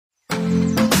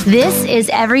This is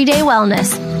Everyday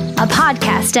Wellness, a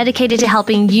podcast dedicated to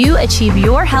helping you achieve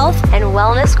your health and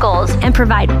wellness goals and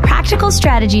provide practical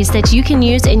strategies that you can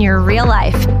use in your real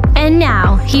life. And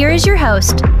now, here is your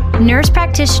host, nurse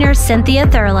practitioner Cynthia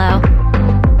Thurlow.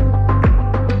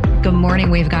 Good morning.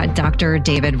 We've got Dr.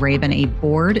 David Rabin, a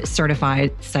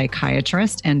board-certified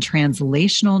psychiatrist and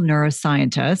translational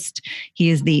neuroscientist.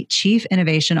 He is the Chief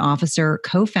Innovation Officer,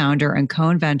 co-founder, and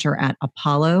co-inventor at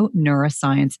Apollo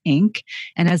Neuroscience Inc.,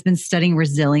 and has been studying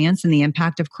resilience and the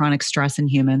impact of chronic stress in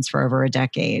humans for over a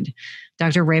decade.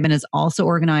 Dr. Rabin has also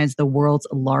organized the world's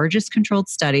largest controlled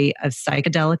study of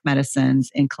psychedelic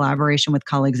medicines in collaboration with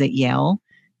colleagues at Yale,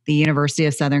 the University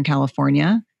of Southern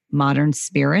California, Modern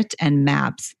Spirit, and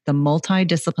MAPS, the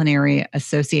Multidisciplinary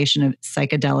Association of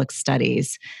Psychedelic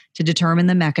Studies, to determine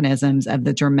the mechanisms of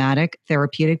the dramatic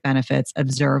therapeutic benefits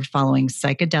observed following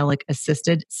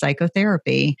psychedelic-assisted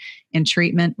psychotherapy in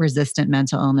treatment-resistant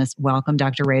mental illness. Welcome,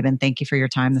 Dr. Rabin. Thank you for your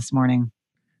time this morning.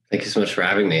 Thank you so much for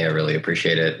having me. I really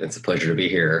appreciate it. It's a pleasure to be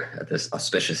here at this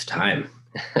auspicious time.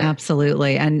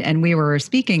 Absolutely. And we were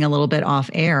speaking a little bit off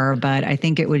air, but I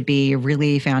think it would be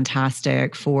really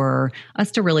fantastic for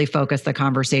us to really focus the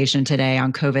conversation today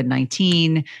on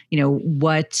COVID-19,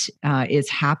 what is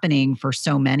happening for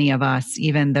so many of us,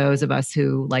 even those of us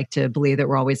who like to believe that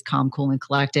we're always calm, cool, and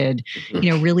collected,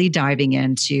 really diving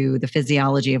into the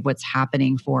physiology of what's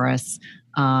happening for us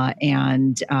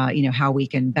and how we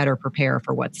can better prepare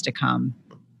for what's to come.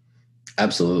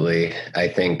 Absolutely. I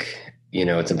think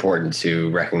it's important to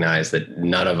recognize that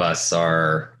none of us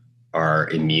are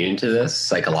immune to this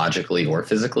psychologically or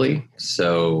physically.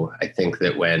 So I think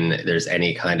that when there's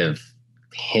any kind of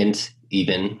hint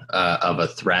even of a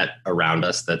threat around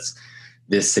us that's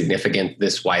this significant,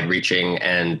 this wide-reaching,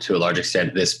 and to a large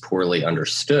extent this poorly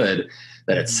understood,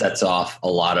 that it sets off a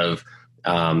lot of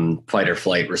fight or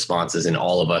flight responses in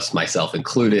all of us, myself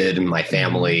included, my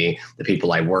family, the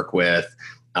people I work with.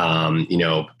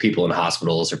 People in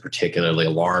hospitals are particularly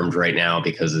alarmed right now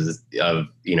because of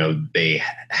they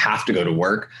have to go to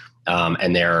work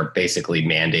and they're basically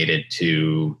mandated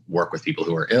to work with people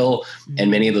who are ill. And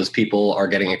many of those people are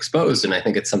getting exposed. And I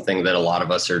think it's something that a lot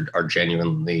of us are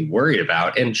genuinely worried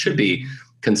about and should be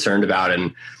concerned about.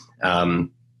 And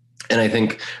I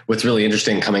think what's really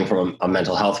interesting coming from a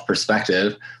mental health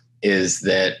perspective is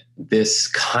that this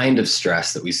kind of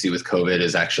stress that we see with COVID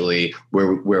is actually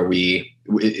where we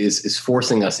is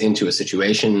forcing us into a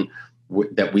situation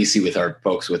that we see with our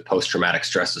folks with post-traumatic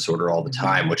stress disorder all the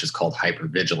time, which is called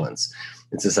hypervigilance.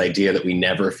 It's this idea that we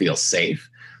never feel safe.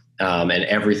 And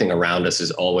everything around us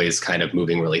is always kind of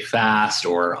moving really fast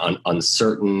or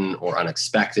uncertain or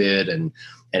unexpected and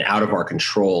out of our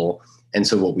control. And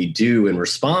so what we do in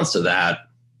response to that,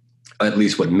 at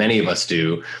least what many of us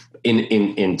do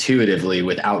intuitively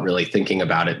without really thinking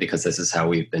about it, because this is how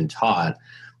we've been taught,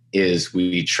 is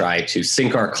we try to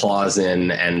sink our claws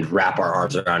in and wrap our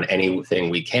arms around anything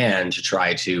we can to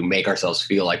try to make ourselves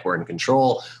feel like we're in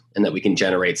control and that we can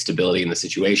generate stability in the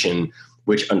situation,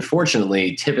 which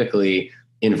unfortunately typically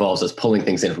involves us pulling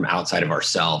things in from outside of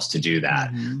ourselves to do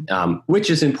that, which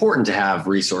is important to have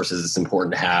resources. It's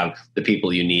important to have the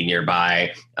people you need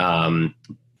nearby.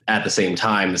 At the same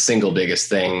time, the single biggest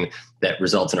thing that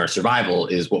results in our survival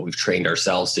is what we've trained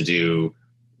ourselves to do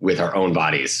with our own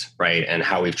bodies, right? And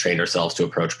how we've trained ourselves to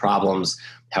approach problems,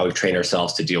 how we've trained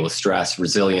ourselves to deal with stress.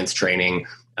 Resilience training,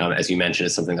 as you mentioned,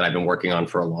 is something that I've been working on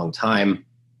for a long time.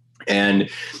 And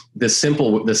the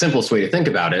simplest way to think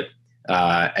about it,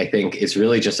 I think, is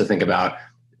really just to think about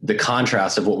the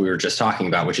contrast of what we were just talking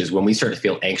about, which is when we start to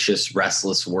feel anxious,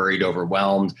 restless, worried,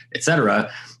 overwhelmed, et cetera,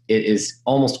 it is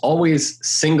almost always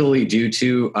singly due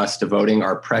to us devoting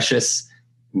our precious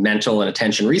mental and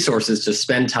attention resources to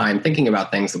spend time thinking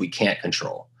about things that we can't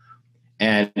control.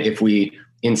 And if we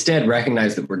instead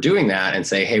recognize that we're doing that and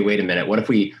say, hey, wait a minute, what if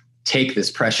we take this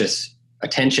precious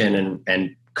attention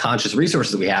and conscious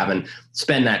resources that we have and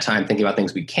spend that time thinking about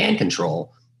things we can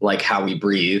control, like how we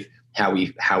breathe, how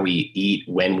we eat,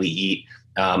 when we eat,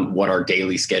 what our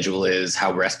daily schedule is,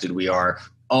 how rested we are.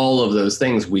 All of those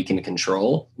things we can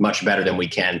control much better than we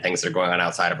can things that are going on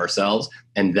outside of ourselves.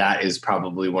 And that is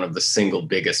probably one of the single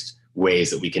biggest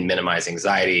ways that we can minimize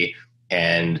anxiety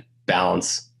and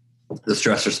balance the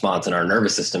stress response in our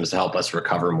nervous systems to help us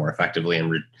recover more effectively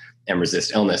and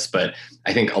resist illness. But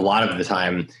I think a lot of the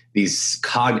time, these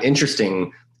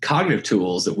interesting cognitive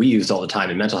tools that we use all the time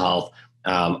in mental health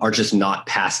are just not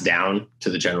passed down to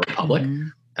the general public.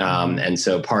 And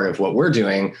so part of what we're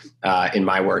doing in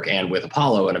my work and with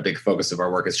Apollo, and a big focus of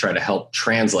our work, is try to help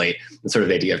translate the sort of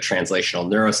the idea of translational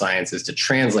neuroscience, is to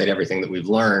translate everything that we've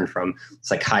learned from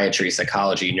psychiatry,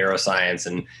 psychology, neuroscience,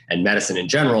 and medicine in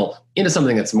general into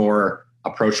something that's more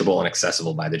approachable and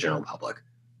accessible by the general public.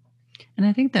 And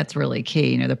I think that's really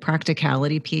key. The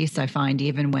practicality piece, I find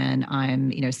even when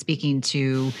I'm, speaking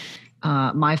to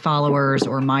my followers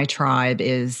or my tribe,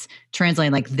 is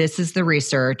translating, like, this is the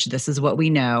research, this is what we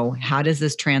know. How does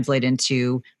this translate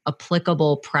into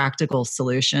applicable, practical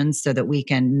solutions so that we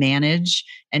can manage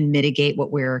and mitigate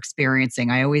what we're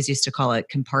experiencing? I always used to call it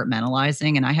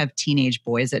compartmentalizing. And I have teenage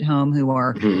boys at home who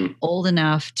are old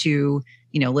enough to,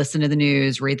 listen to the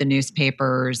news, read the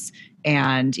newspapers.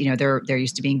 And, they're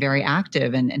used to being very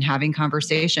active and having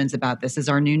conversations about, this is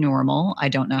our new normal. I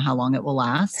don't know how long it will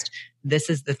last.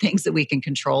 This is the things that we can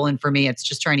control. And for me, it's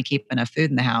just trying to keep enough food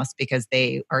in the house because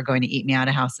they are going to eat me out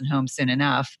of house and home soon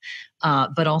enough.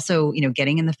 But also,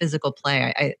 getting in the physical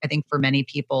play. I think for many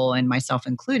people, and myself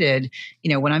included,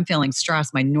 when I'm feeling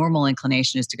stressed, my normal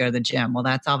inclination is to go to the gym. Well,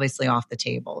 that's obviously off the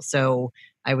table. So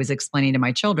I was explaining to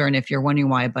my children, if you're wondering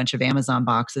why a bunch of Amazon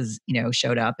boxes,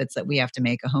 showed up, it's that we have to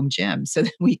make a home gym so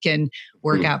that we can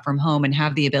work out from home and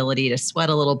have the ability to sweat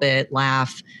a little bit,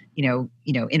 laugh,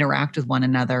 interact with one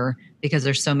another, because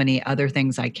there's so many other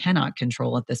things I cannot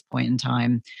control at this point in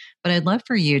time. But I'd love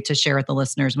for you to share with the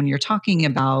listeners, when you're talking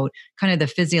about kind of the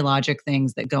physiologic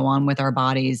things that go on with our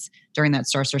bodies during that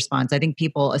stress response. I think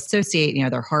people associate,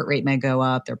 their heart rate may go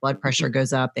up, their blood pressure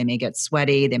goes up, they may get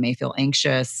sweaty, they may feel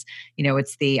anxious.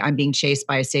 It's the, I'm being chased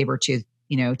by a saber-toothed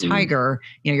tiger.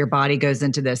 Your body goes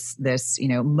into this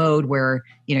mode where,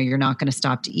 you're not going to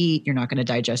stop to eat. You're not going to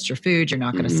digest your food. You're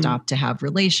not going to stop to have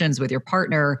relations with your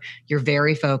partner. You're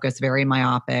very focused, very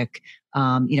myopic.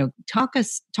 Talk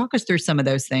us through some of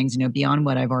those things, beyond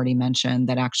what I've already mentioned,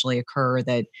 that actually occur,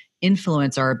 that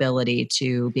influence our ability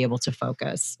to be able to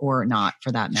focus, or not,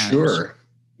 for that matter. Sure.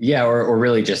 Yeah. Or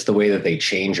really just the way that they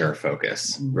change our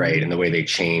focus, right? And the way they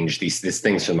change these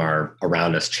things from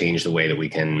around us, change the way that we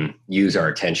can use our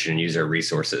attention, use our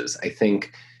resources. I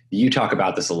think you talk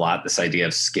about this a lot, this idea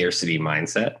of scarcity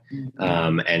mindset,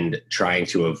 and trying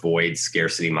to avoid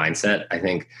scarcity mindset. I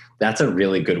think that's a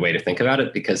really good way to think about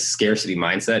it, because scarcity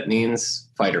mindset means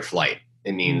fight or flight.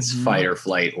 It means fight or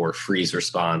flight or freeze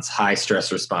response, high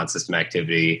stress response system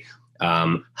activity,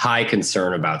 high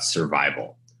concern about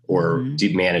survival, or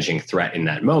managing threat in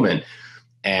that moment.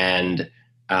 And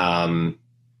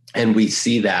we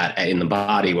see that in the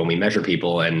body when we measure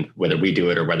people, and whether we do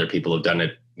it or whether people have done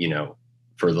it,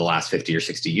 for the last 50 or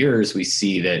 60 years, we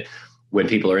see that when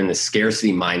people are in the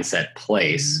scarcity mindset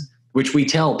place, which we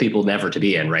tell people never to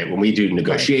be in, right? When we do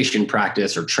negotiation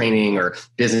practice or training or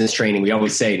business training, we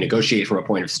always say negotiate from a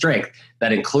point of strength.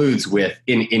 That includes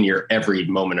in your every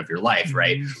moment of your life,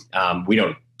 right? We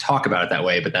don't talk about it that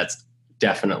way, but that's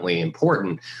definitely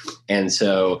important. And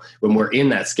so when we're in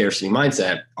that scarcity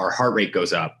mindset, our heart rate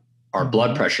goes up, our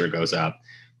blood pressure goes up,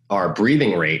 our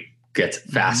breathing rate gets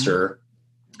faster,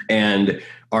 and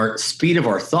our speed of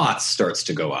our thoughts starts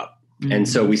to go up. And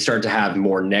so we start to have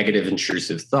more negative,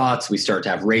 intrusive thoughts. We start to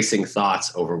have racing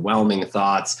thoughts, overwhelming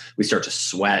thoughts. We start to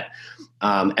sweat.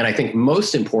 And I think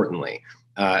most importantly,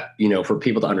 for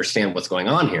people to understand what's going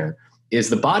on here, is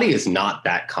the body is not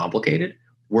that complicated.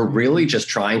 We're really just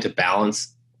trying to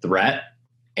balance threat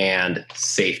and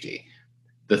safety.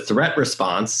 The threat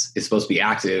response is supposed to be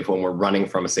active when we're running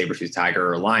from a saber-toothed tiger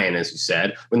or a lion, as you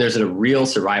said, when there's a real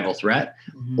survival threat,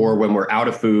 or when we're out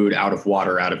of food, out of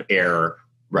water, out of air,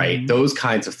 right? Those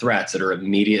kinds of threats that are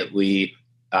immediately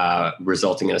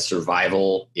resulting in a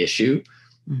survival issue,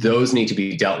 those need to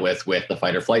be dealt with the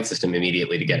fight or flight system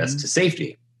immediately to get us to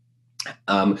safety.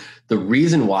 The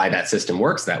reason why that system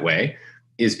works that way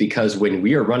is because when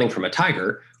we are running from a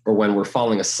tiger, or when we're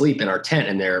falling asleep in our tent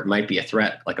and there might be a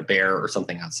threat like a bear or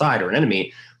something outside or an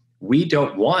enemy, we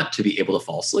don't want to be able to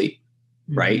fall asleep,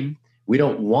 right? We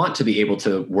don't want to be able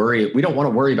to worry. We don't want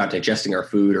to worry about digesting our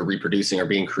food or reproducing or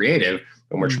being creative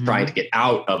when we're trying to get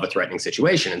out of a threatening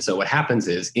situation. And so what happens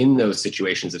is, in those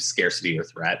situations of scarcity or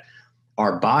threat,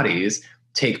 our bodies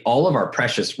take all of our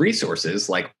precious resources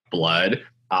like blood,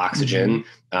 oxygen,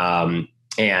 and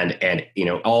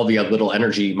all the little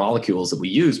energy molecules that we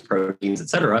use, proteins, et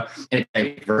cetera, and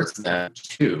it diverts them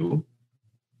to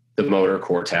the motor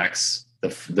cortex,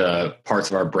 the parts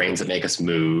of our brains that make us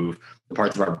move,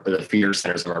 the fear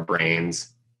centers of our brains,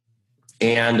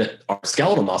 and our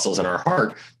skeletal muscles and our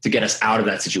heart, to get us out of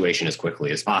that situation as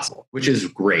quickly as possible, which is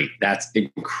great. That's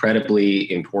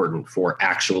incredibly important for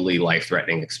actually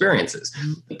life-threatening experiences.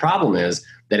 The problem is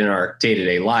that in our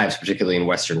day-to-day lives, particularly in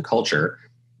Western culture,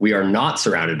 we are not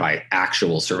surrounded by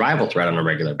actual survival threat on a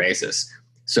regular basis.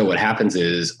 So what happens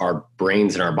is our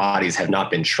brains and our bodies have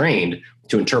not been trained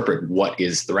to interpret what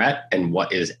is threat and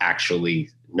what is actually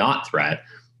not threat.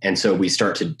 And so we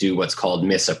start to do what's called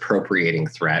misappropriating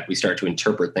threat. We start to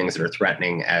interpret things that are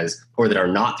threatening as, or that are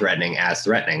not threatening as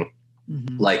threatening,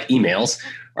 like emails,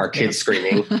 our kids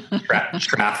screaming,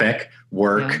 traffic,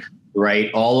 work,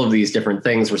 right? All of these different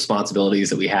things,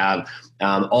 responsibilities that we have,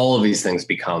 all of these things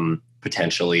become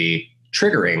potentially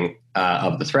triggering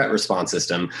of the threat response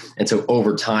system. And so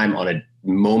over time, on a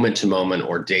moment to moment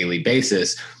or daily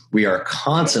basis, we are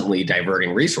constantly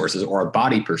diverting resources, or our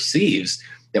body perceives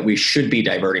that we should be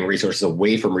diverting resources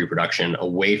away from reproduction,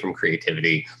 away from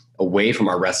creativity, away from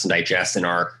our rest and digest and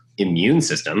our immune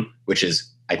system, which is,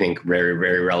 I think, very,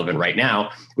 very relevant right now,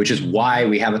 which is why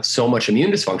we have so much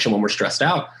immune dysfunction when we're stressed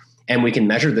out. And we can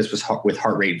measure this with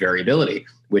heart rate variability,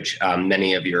 which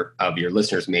many of your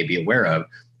listeners may be aware of.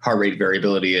 Heart rate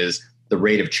variability is the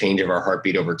rate of change of our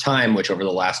heartbeat over time, which over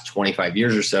the last 25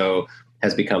 years or so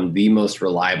has become the most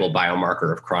reliable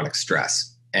biomarker of chronic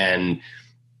stress. And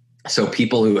so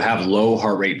people who have low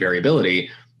heart rate variability,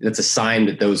 that's a sign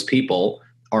that those people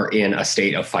are in a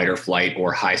state of fight or flight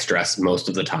or high stress most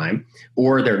of the time,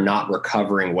 or they're not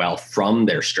recovering well from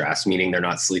their stress, meaning they're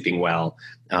not sleeping well,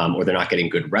 or they're not getting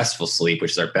good restful sleep,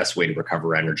 which is our best way to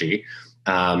recover energy.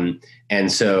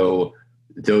 And so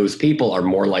those people are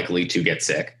more likely to get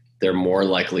sick. They're more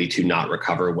likely to not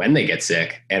recover when they get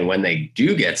sick. And when they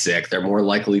do get sick, they're more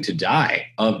likely to die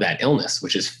of that illness,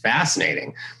 which is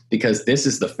fascinating because this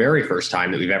is the very first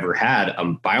time that we've ever had a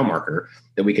biomarker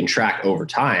that we can track over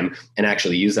time and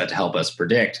actually use that to help us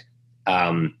predict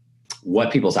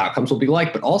what people's outcomes will be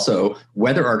like, but also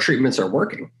whether our treatments are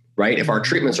working, right? If our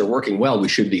treatments are working well, we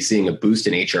should be seeing a boost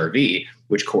in HRV,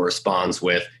 which corresponds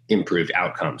with improved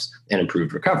outcomes and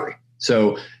improved recovery.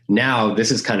 So now this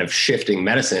is kind of shifting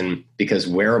medicine because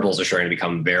wearables are starting to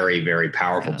become very, very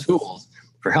powerful tools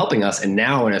for helping us. And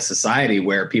now in a society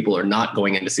where people are not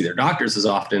going in to see their doctors as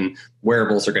often,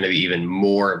 wearables are going to be even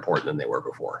more important than they were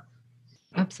before.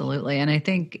 Absolutely. And I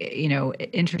think,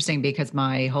 interesting because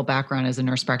my whole background as a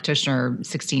nurse practitioner,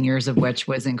 16 years of which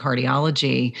was in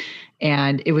cardiology.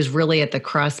 And it was really at the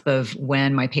cusp of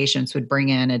when my patients would bring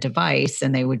in a device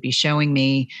and they would be showing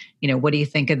me, what do you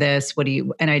think of this?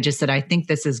 And I just said, I think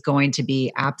this is going to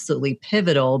be absolutely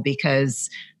pivotal because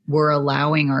we're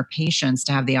allowing our patients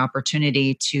to have the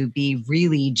opportunity to be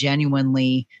really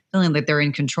genuinely feeling like they're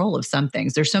in control of some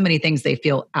things. There's so many things they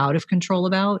feel out of control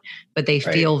about, but they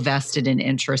feel vested and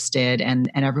interested. And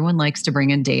everyone likes to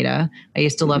bring in data. I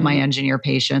used to love my engineer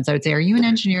patients. I would say, are you an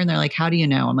engineer? And they're like, how do you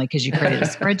know? I'm like, because you created a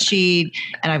spreadsheet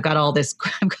and I've got all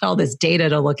this data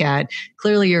to look at.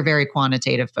 Clearly you're very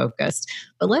quantitative focused,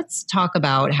 but let's talk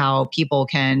about how people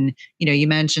can, you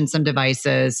mentioned some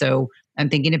devices. So I'm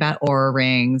thinking about Oura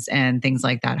rings and things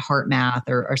like that, heart math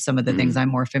or some of the things I'm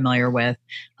more familiar with.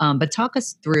 But talk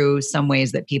us through some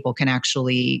ways that people can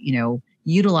actually,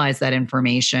 utilize that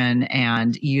information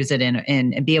and use it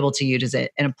and be able to use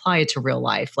it and apply it to real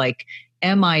life. Like,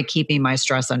 am I keeping my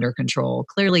stress under control?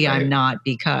 Clearly I'm not,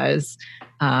 because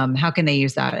how can they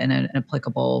use that in an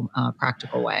applicable,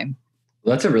 practical way?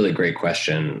 Well, that's a really great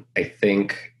question. I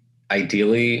think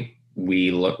ideally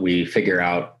we figure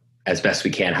out as best we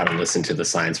can how to listen to the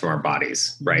signs from our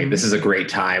bodies, right? This is a great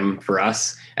time for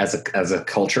us as a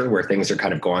culture where things are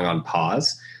kind of going on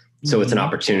pause. So it's an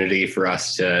opportunity for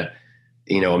us to,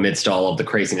 amidst all of the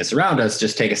craziness around us,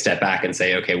 just take a step back and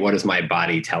say, okay, what is my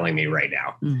body telling me right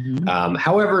now?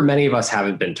 However, many of us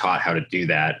haven't been taught how to do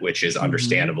that, which is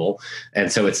understandable.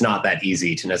 And so it's not that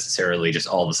easy to necessarily just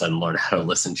all of a sudden learn how to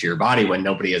listen to your body when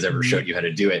nobody has ever showed you how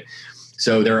to do it.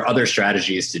 So there are other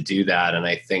strategies to do that. And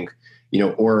I think,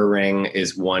 Oura Ring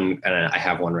is one, and I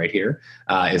have one right here,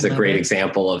 is a great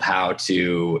example of how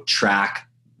to track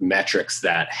metrics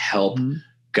that help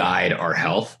guide our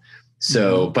health.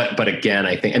 So, but again,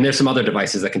 I think, and there's some other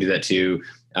devices that can do that too.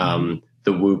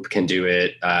 The Whoop can do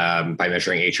it by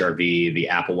measuring HRV. The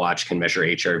Apple Watch can measure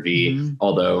HRV,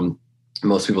 although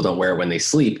most people don't wear it when they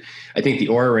sleep. I think the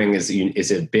Oura Ring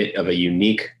is a bit of a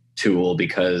unique tool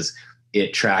because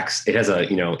it tracks, it has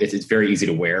it's very easy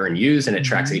to wear and use, and it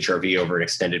tracks HRV over an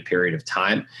extended period of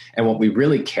time. And what we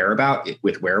really care about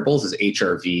with wearables is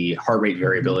HRV, heart rate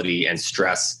variability, and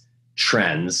stress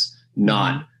trends,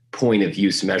 not point of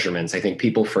use measurements. I think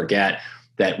people forget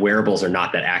that wearables are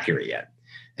not that accurate yet.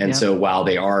 And so while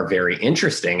they are very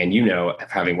interesting, and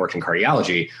having worked in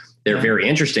cardiology, they're very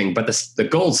interesting, but the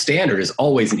gold standard is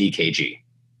always an EKG,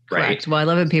 right? Correct. Well, I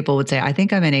love when people would say, I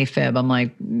think I'm an AFib. I'm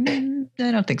like,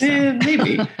 I don't think so.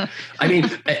 Maybe. I mean,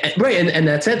 right. And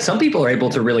that said, some people are able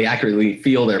to really accurately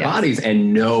feel their bodies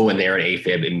and know when they're in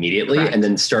AFib immediately. Correct. And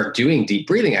then start doing deep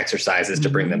breathing exercises to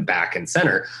bring them back in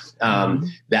center.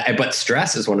 But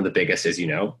stress is one of the biggest, as you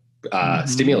know,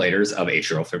 stimulators of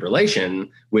atrial fibrillation,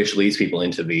 which leads people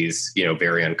into these,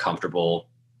 very uncomfortable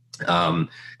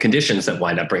conditions that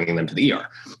wind up bringing them to the ER.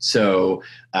 So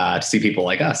to see people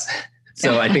like us.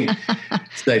 So I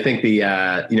think the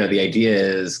idea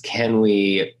is, can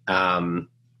we,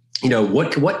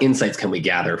 what insights can we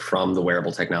gather from the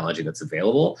wearable technology that's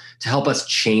available to help us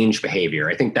change behavior?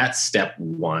 I think that's step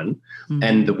one. Mm-hmm.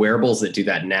 And the wearables that do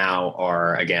that now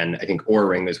are, again, I think Oura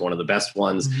Ring is one of the best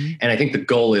ones. Mm-hmm. And I think the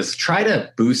goal is try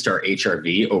to boost our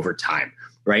HRV over time,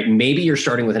 right? Maybe you're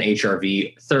starting with an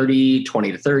HRV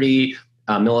 20 to 30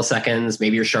 milliseconds.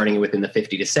 Maybe you're starting within the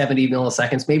 50 to 70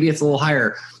 milliseconds. Maybe it's a little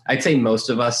higher. I'd say most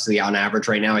of us, on average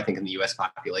right now, I think in the US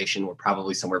population, we're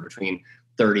probably somewhere between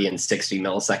 30 and 60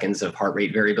 milliseconds of heart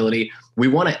rate variability. We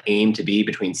want to aim to be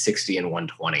between 60 and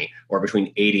 120 or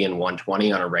between 80 and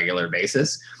 120 on a regular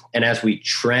basis. And as we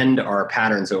trend our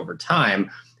patterns over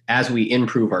time, as we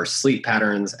improve our sleep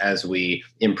patterns, as we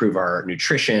improve our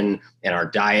nutrition and our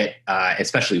diet,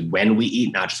 especially when we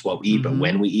eat, not just what we eat, but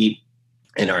when we eat,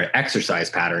 and our exercise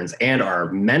patterns and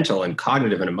our mental and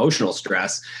cognitive and emotional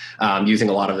stress, using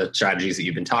a lot of the strategies that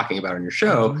you've been talking about on your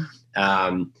show,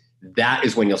 that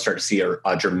is when you'll start to see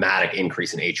a dramatic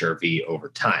increase in HRV over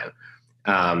time.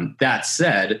 That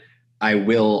said,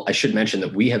 I should mention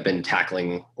that we have been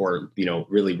tackling or,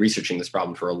 really researching this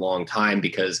problem for a long time,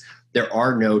 because there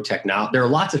are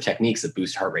lots of techniques that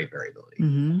boost heart rate variability.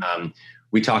 Mm-hmm.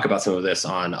 We talk about some of this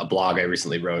on a blog I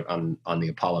recently wrote on the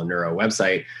Apollo Neuro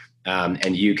website.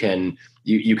 And you can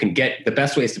get the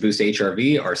best ways to boost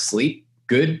HRV are sleep,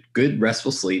 good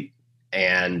restful sleep,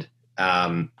 and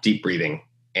deep breathing.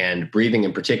 And breathing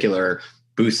in particular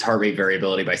boosts heart rate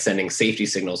variability by sending safety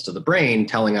signals to the brain,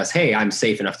 telling us, "Hey, I'm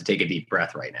safe enough to take a deep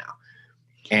breath right now."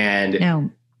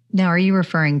 And now, are you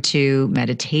referring to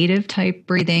meditative type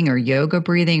breathing or yoga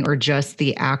breathing, or just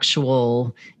the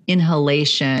actual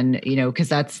inhalation? Because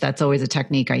that's always a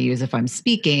technique I use if I'm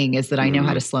speaking, is that I know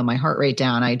how to slow my heart rate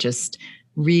down. I just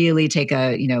really take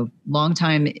a, long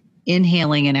time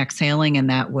inhaling and exhaling, and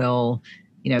that will,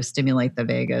 stimulate the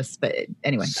vagus. But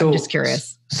anyway, I'm just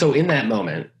curious. So in that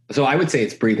moment, I would say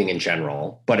it's breathing in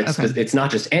general, but it's not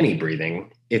just any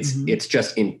breathing. It's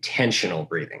just intentional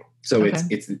breathing. So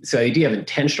so the idea of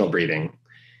intentional breathing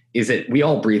is that we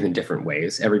all breathe in different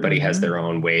ways. Everybody has their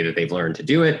own way that they've learned to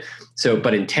do it.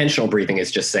 But intentional breathing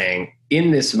is just saying,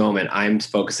 in this moment, I'm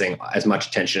focusing as much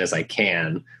attention as I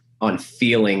can on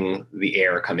feeling the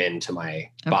air come into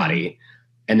my body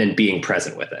and then being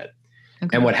present with it.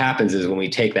 Okay. And what happens is when we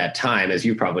take that time, as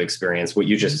you probably experienced, what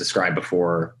you just described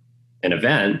before an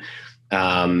event,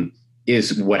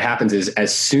 is what happens is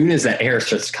as soon as that air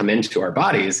starts to come into our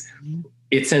bodies,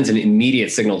 it sends an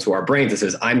immediate signal to our brains that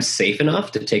says, I'm safe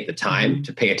enough to take the time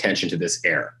to pay attention to this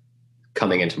air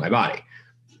coming into my body.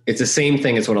 It's the same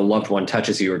thing as when a loved one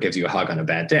touches you or gives you a hug on a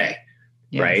bad day,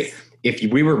 right? If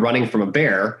we were running from a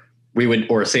bear,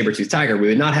 or a saber-toothed tiger, we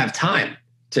would not have time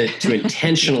to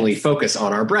intentionally focus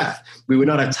on our breath. We would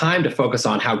not have time to focus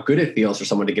on how good it feels for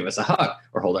someone to give us a hug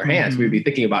or hold our hands. We would be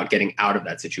thinking about getting out of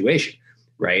that situation,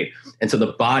 right? And so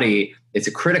the body, it's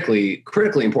a critically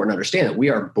important to understand that we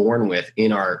are born with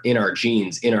in our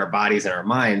genes, in our bodies, in our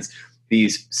minds,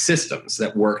 these systems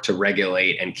that work to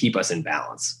regulate and keep us in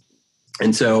balance.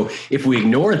 And so if we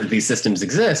ignore that these systems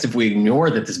exist, if we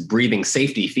ignore that this breathing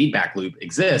safety feedback loop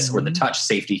exists, or the touch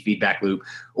safety feedback loop,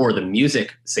 or the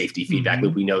music safety feedback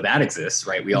loop, we know that exists,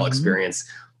 right? We all experience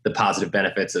the positive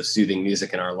benefits of soothing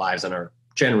music in our lives on our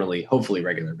generally, hopefully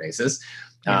regular basis.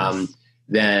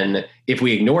 Then if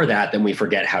we ignore that, then we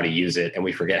forget how to use it and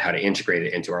we forget how to integrate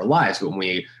it into our lives. But when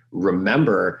we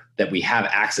remember that we have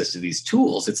access to these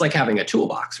tools, it's like having a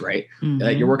toolbox, right?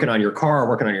 You're working on your car,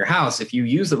 working on your house. If you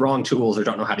use the wrong tools or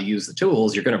don't know how to use the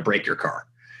tools, you're going to break your car.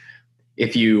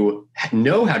 If you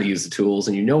know how to use the tools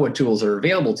and you know what tools are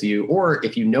available to you, or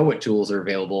if you know what tools are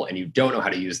available and you don't know how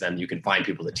to use them, you can find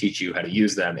people to teach you how to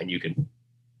use them and you can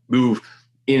move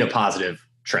in a positive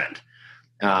trend.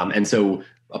 And so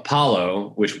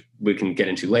Apollo, which we can get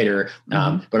into later,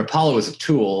 but Apollo is a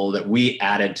tool that we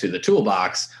added to the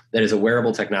toolbox that is a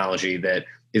wearable technology that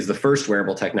is the first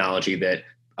wearable technology that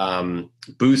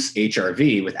boosts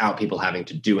HRV without people having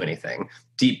to do anything.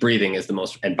 Deep breathing is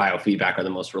and biofeedback are the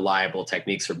most reliable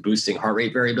techniques for boosting heart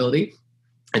rate variability.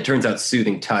 It turns out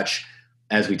soothing touch,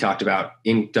 as we talked about,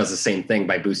 does the same thing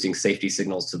by boosting safety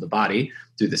signals to the body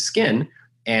through the skin.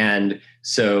 And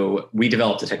so we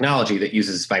developed a technology that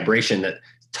uses vibration that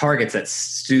targets that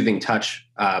soothing touch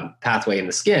pathway in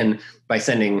the skin by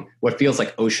sending what feels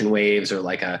like ocean waves or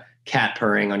like a cat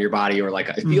purring on your body, or like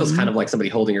it feels kind of like somebody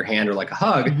holding your hand or like a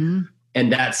hug.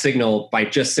 And that signal, by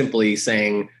just simply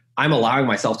saying, I'm allowing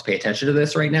myself to pay attention to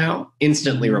this right now,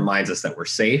 instantly reminds us that we're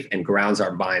safe and grounds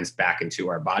our minds back into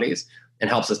our bodies and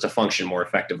helps us to function more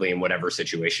effectively in whatever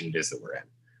situation it is that we're in.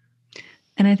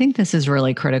 And I think this is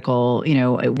really critical. You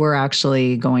know, we're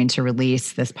actually going to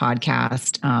release this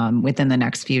podcast within the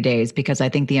next few days, because I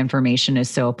think the information is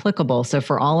so applicable. So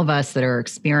for all of us that are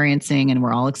experiencing, and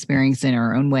we're all experiencing in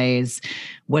our own ways,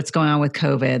 what's going on with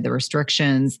COVID, the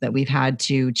restrictions that we've had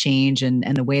to change, and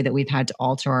the way that we've had to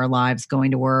alter our lives,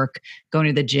 going to work, going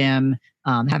to the gym,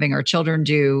 having our children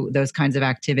do those kinds of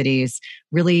activities,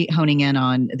 really honing in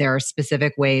on there are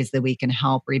specific ways that we can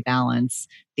help rebalance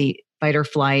the fight or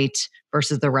flight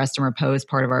versus the rest and repose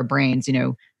part of our brains. You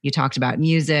know, you talked about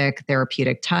music,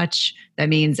 therapeutic touch. That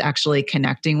means actually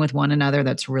connecting with one another.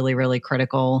 That's really, really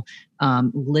critical.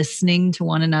 Listening to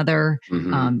one another,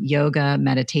 yoga,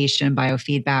 meditation,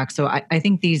 biofeedback. So I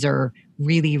think these are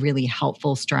really, really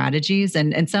helpful strategies.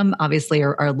 And some obviously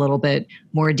are a little bit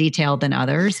more detailed than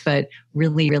others, but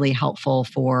really, really helpful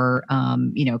for,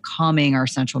 calming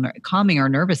our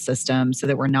nervous system so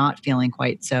that we're not feeling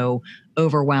quite so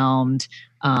overwhelmed.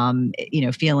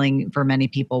 Feeling, for many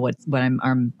people, what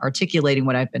I'm articulating,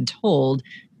 what I've been told,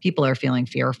 people are feeling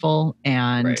fearful,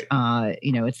 and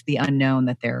it's the unknown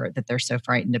that they're so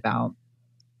frightened about.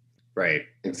 Right.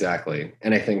 Exactly.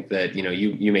 And I think that,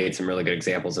 you made some really good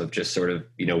examples of just sort of,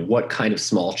 what kind of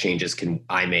small changes can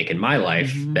I make in my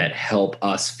life that help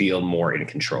us feel more in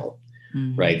control,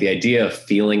 right? The idea of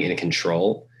feeling in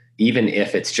control, even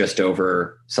if it's just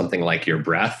over something like your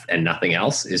breath and nothing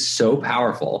else, is so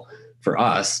powerful for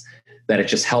us that it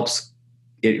just helps.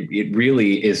 It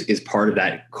really is part of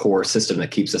that core system that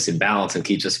keeps us in balance and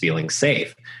keeps us feeling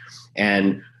safe.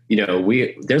 And,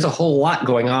 there's a whole lot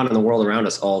going on in the world around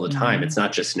us all the time. It's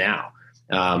not just now.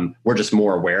 We're just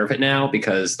more aware of it now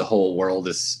because the whole world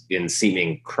is in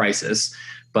seeming crisis.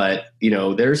 But,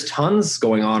 there's tons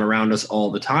going on around us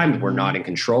all the time that we're not in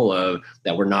control of,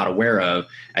 that we're not aware of.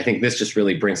 I think this just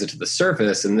really brings it to the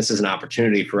surface. And this is an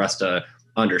opportunity for us to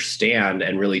understand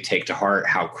and really take to heart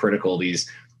how critical these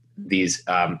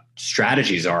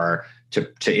strategies are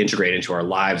to integrate into our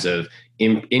lives of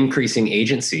increasing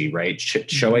agency, right?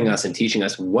 Showing us and teaching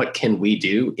us what can we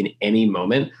do in any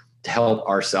moment to help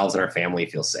ourselves and our family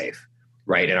feel safe,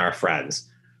 right? And our friends.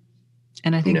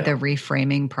 And I think the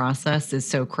reframing process is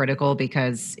so critical,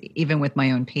 because even with my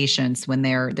own patients, when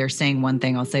they're saying one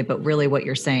thing, I'll say, but really what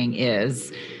you're saying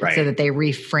is, right, so that they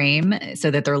reframe, so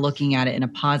that they're looking at it in a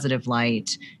positive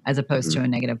light as opposed to a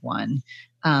negative one.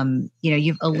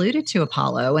 You've alluded to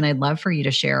Apollo, and I'd love for you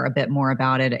to share a bit more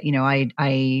about it.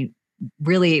 I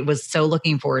really was so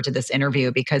looking forward to this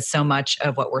interview, because so much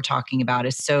of what we're talking about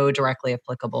is so directly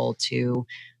applicable to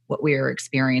what we are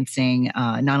experiencing,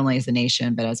 not only as a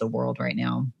nation, but as a world right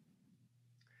now.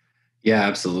 Yeah,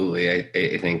 absolutely.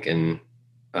 I think, and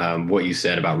what you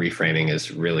said about reframing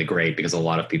is really great, because a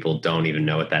lot of people don't even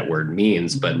know what that word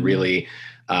means. But really,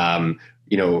 when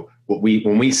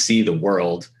we see the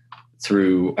world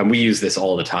through, and we use this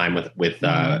all the time with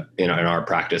in our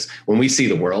practice, when we see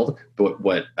the world, but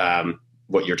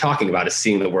what you're talking about is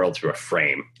seeing the world through a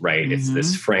frame, right? It's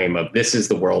this frame of, this is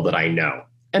the world that I know.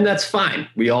 And that's fine.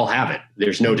 We all have it.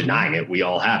 There's no denying it. We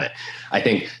all have it. I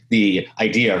think the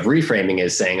idea of reframing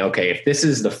is saying, okay, if this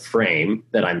is the frame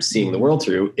that I'm seeing the world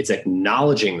through, it's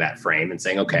acknowledging that frame and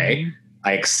saying, okay,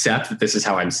 I accept that this is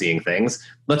how I'm seeing things.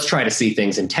 Let's try to see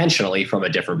things intentionally from a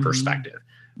different perspective,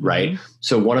 right?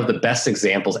 So one of the best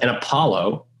examples, and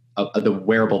Apollo, the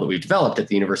wearable that we've developed at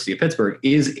the University of Pittsburgh,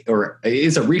 is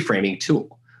a reframing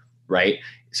tool, right?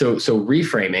 So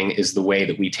reframing is the way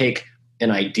that we take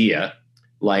an idea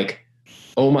like,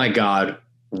 oh my God,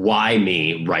 why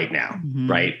me right now,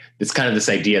 right? It's kind of this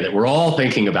idea that we're all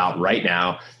thinking about right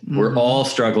now. We're all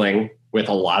struggling with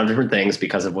a lot of different things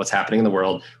because of what's happening in the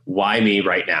world. Why me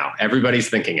right now? Everybody's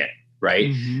thinking it,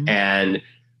 right? And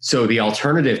so the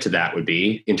alternative to that would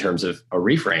be, in terms of a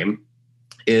reframe,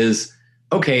 is,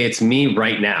 okay, it's me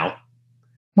right now.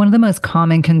 One of the most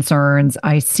common concerns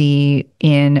I see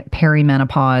in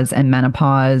perimenopause and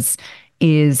menopause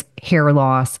is hair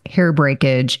loss, hair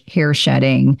breakage, hair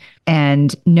shedding.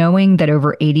 And knowing that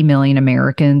over 80 million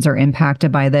Americans are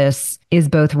impacted by this is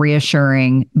both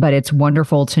reassuring, but it's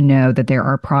wonderful to know that there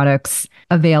are products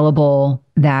available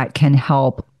that can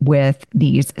help with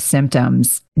these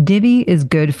symptoms. Divi is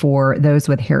good for those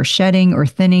with hair shedding or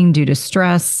thinning due to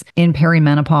stress, in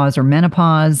perimenopause or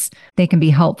menopause. They can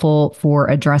be helpful for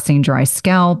addressing dry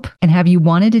scalp. And have you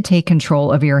wanted to take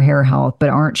control of your hair health but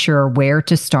aren't sure where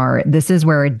to start? This is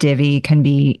where Divi can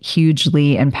be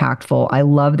hugely impactful. I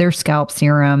love their scalp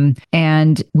serum,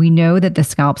 and we know that the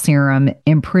scalp serum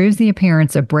improves the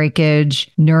appearance of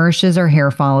breakage, nourishes our hair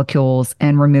follicles,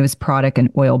 and removes product and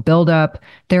oil buildup.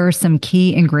 There are some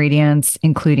key ingredients,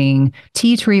 including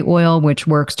tea tree oil, which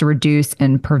works to reduce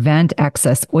and prevent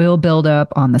excess oil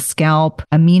buildup on the scalp,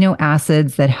 amino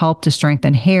acids that help to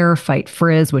strengthen hair, fight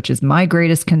frizz, which is my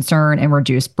greatest concern, and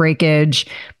reduce breakage,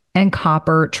 and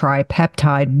copper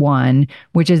tripeptide 1,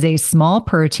 which is a small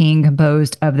protein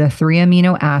composed of the 3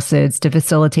 amino acids to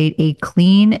facilitate a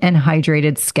clean and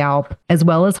hydrated scalp, as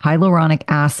well as hyaluronic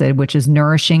acid, which is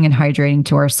nourishing and hydrating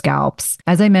to our scalps.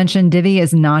 As I mentioned, Divi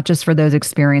is not just for those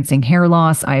experiencing hair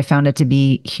loss. I found it to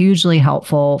be hugely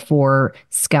helpful for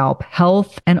scalp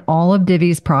health, and all of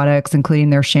Divi's products, including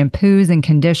their shampoos and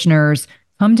conditioners,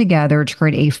 come together to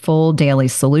create a full daily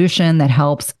solution that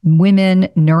helps women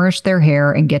nourish their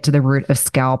hair and get to the root of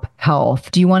scalp health.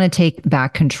 Do you want to take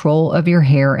back control of your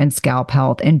hair and scalp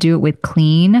health and do it with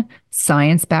clean,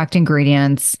 science-backed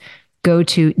ingredients? Go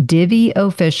to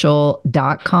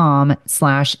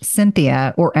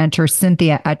diviofficial.com/Cynthia or enter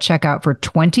Cynthia at checkout for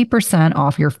 20%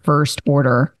 off your first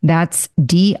order. That's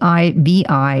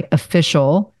DIVI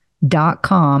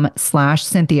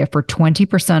official.com/Cynthia for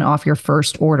 20% off your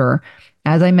first order.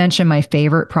 As I mentioned, my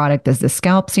favorite product is the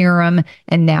scalp serum.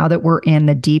 And now that we're in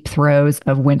the deep throes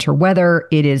of winter weather,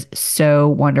 it is so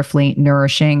wonderfully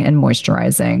nourishing and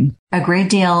moisturizing. A great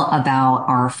deal about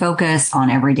our focus on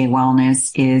everyday wellness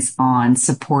is on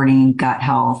supporting gut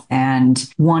health. And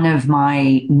one of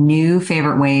my new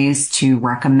favorite ways to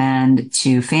recommend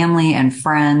to family and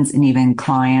friends and even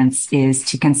clients is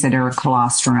to consider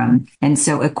colostrum. And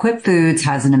so Equip Foods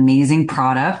has an amazing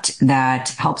product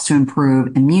that helps to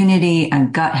improve immunity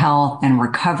and gut health and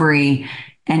recovery.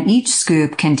 And each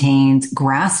scoop contains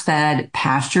grass-fed,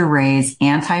 pasture-raised,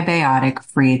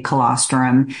 antibiotic-free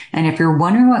colostrum. And if you're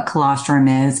wondering what colostrum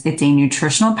is, it's a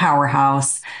nutritional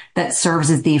powerhouse that serves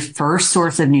as the first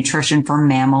source of nutrition for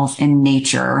mammals in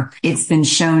nature. It's been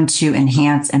shown to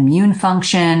enhance immune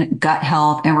function, gut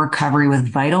health, and recovery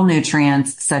with vital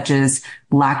nutrients such as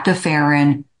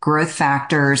lactoferrin, growth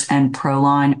factors, and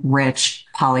proline-rich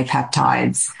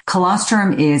polypeptides.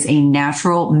 Colostrum is a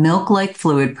natural milk-like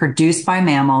fluid produced by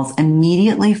mammals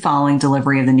immediately following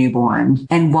delivery of the newborn.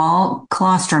 And while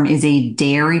colostrum is a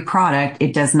dairy product,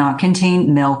 it does not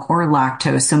contain milk or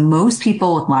lactose. So most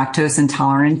people with lactose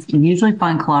intolerance usually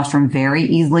find colostrum very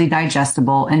easily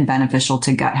digestible and beneficial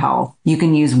to gut health. You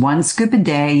can use 1 scoop a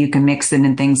day. You can mix it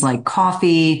in things like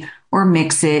coffee or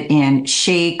mix it in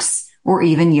shakes or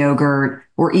even yogurt,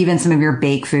 or even some of your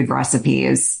baked food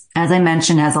recipes. As I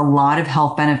mentioned, has a lot of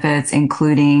health benefits,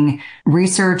 including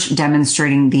research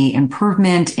demonstrating the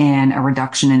improvement in a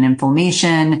reduction in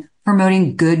inflammation,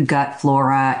 promoting good gut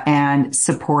flora, and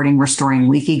supporting restoring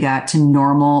leaky gut to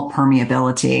normal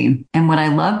permeability. And what I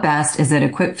love best is that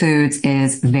Equip Foods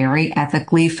is very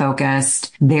ethically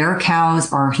focused. Their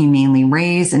cows are humanely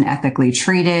raised and ethically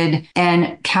treated,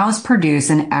 and cows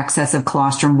produce an excess of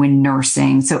colostrum when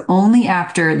nursing. So only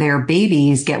after their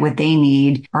babies get what they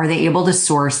need are they able to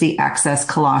source the excess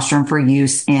colostrum for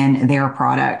use in their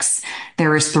products.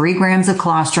 There is 3 grams of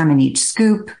colostrum in each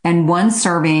scoop, and 1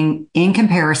 serving in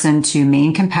comparison to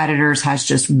main competitors has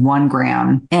just 1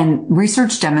 gram. And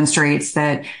research demonstrates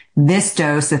that this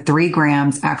dose, the 3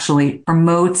 grams, actually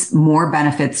promotes more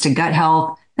benefits to gut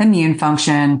health, immune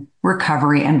function,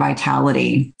 recovery, and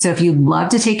vitality. So if you'd love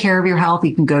to take care of your health,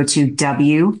 you can go to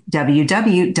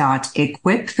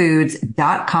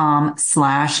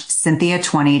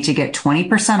www.equipfoods.com/Cynthia20 to get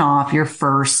 20% off your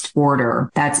first order.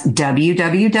 That's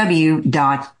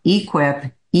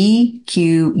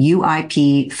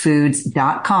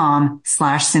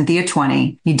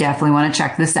www.equipfoods.com/Cynthia20. You definitely want to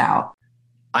check this out.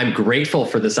 I'm grateful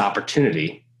for this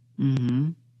opportunity,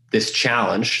 this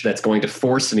challenge that's going to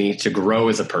force me to grow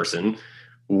as a person.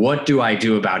 What do I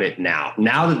do about it now?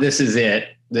 Now that this is it,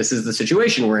 this is the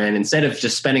situation we're in, instead of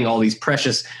just spending all these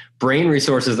precious brain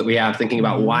resources that we have thinking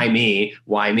about why me,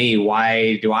 why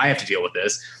do I have to deal with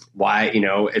this? Why,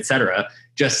 et cetera.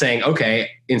 Just saying, okay,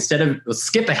 instead of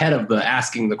skip ahead of the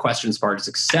asking the questions part, just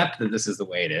accept that this is the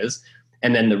way it is.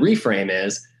 And then the reframe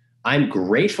is, I'm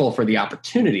grateful for the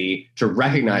opportunity to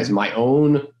recognize my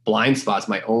own blind spots,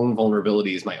 my own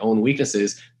vulnerabilities, my own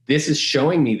weaknesses. This is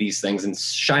showing me these things and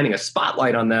shining a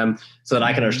spotlight on them so that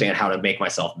I can understand how to make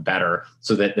myself better,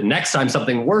 so that the next time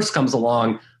something worse comes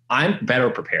along, I'm better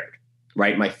prepared,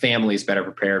 right? My family's better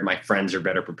prepared. My friends are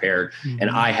better prepared. And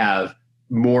I have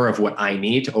more of what I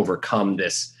need to overcome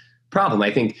this problem.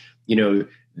 I think,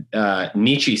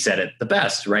 Nietzsche said it the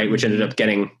best, right? Which ended up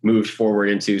getting moved forward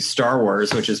into Star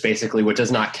Wars, which is basically what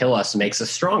does not kill us makes us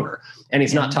stronger. And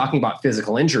he's not talking about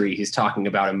physical injury. He's talking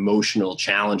about emotional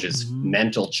challenges,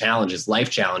 mental challenges, life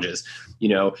challenges.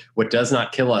 What does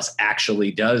not kill us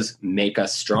actually does make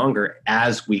us stronger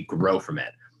as we grow from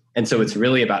it. And so it's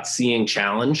really about seeing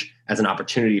challenge as an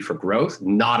opportunity for growth,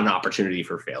 not an opportunity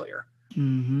for failure.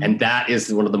 And that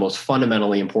is one of the most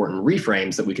fundamentally important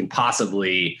reframes that we can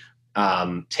possibly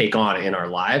take on in our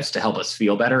lives to help us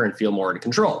feel better and feel more in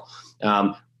control.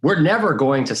 We're never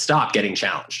going to stop getting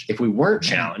challenged. If we weren't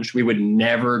challenged, we would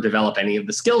never develop any of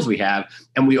the skills we have.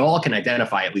 And we all can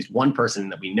identify at least one person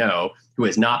that we know who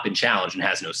has not been challenged and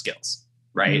has no skills,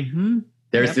 right?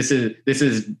 This is,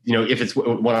 if it's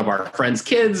one of our friends'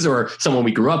 kids or someone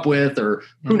we grew up with or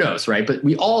who knows, right? But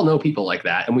we all know people like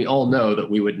that. And we all know that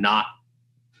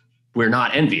we're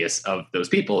not envious of those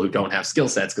people who don't have skill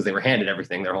sets because they were handed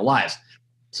everything their whole lives.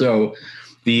 So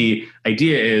the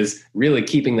idea is really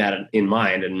keeping that in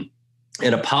mind.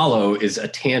 And Apollo is a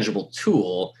tangible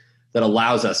tool that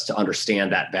allows us to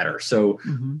understand that better. So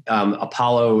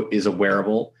Apollo is a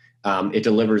wearable. It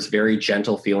delivers very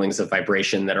gentle feelings of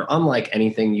vibration that are unlike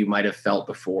anything you might have felt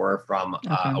before from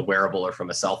a wearable or from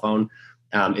a cell phone.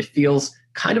 It feels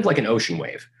kind of like an ocean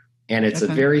wave. And it's a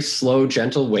very slow,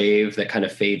 gentle wave that kind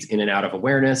of fades in and out of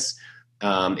awareness.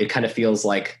 It kind of feels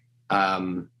like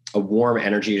a warm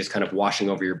energy just kind of washing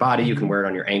over your body. You can wear it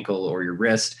on your ankle or your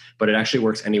wrist, but it actually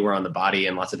works anywhere on the body.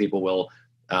 And lots of people will,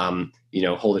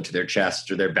 hold it to their chest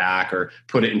or their back or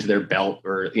put it into their belt,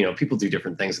 or, people do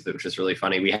different things with it, which is really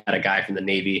funny. We had a guy from the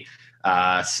Navy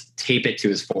tape it to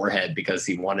his forehead because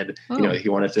he wanted, he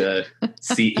wanted to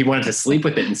sleep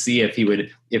with it and see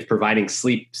if providing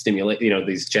sleep stimulate,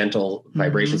 these gentle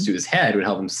vibrations to his head would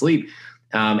help him sleep.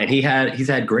 And he's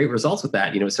had great results with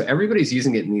that, so everybody's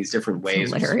using it in these different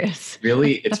ways. It's hilarious.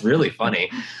 It's really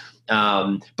funny.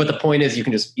 But the point is you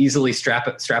can just easily strap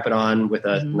it on with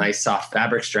a nice soft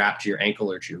fabric strap to your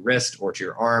ankle or to your wrist or to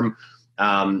your arm.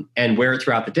 And wear it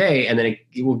throughout the day. And then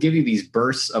it will give you these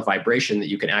bursts of vibration that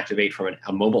you can activate from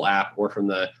a mobile app or from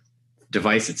the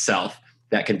device itself.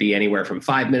 That can be anywhere from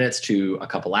 5 minutes to a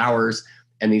couple hours.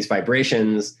 And these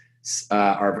vibrations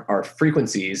are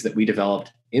frequencies that we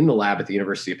developed in the lab at the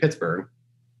University of Pittsburgh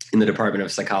in the Department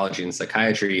of Psychology and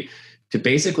Psychiatry to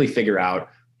basically figure out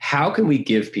how can we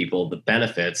give people the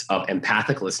benefits of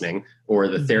empathic listening or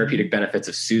the therapeutic benefits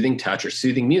of soothing touch or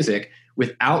soothing music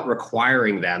without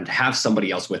requiring them to have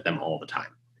somebody else with them all the time.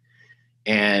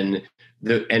 And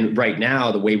right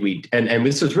now, the way and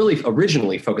this was really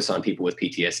originally focused on people with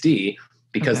PTSD,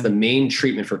 because the main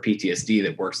treatment for PTSD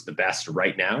that works the best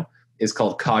right now is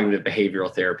called cognitive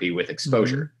behavioral therapy with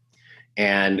exposure.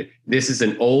 And this is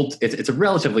it's a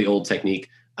relatively old technique,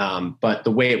 but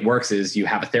the way it works is you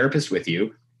have a therapist with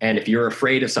you. And if you're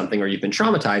afraid of something or you've been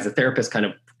traumatized, the therapist kind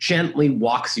of gently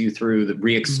walks you through the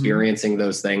re-experiencing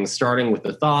those things, starting with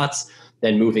the thoughts,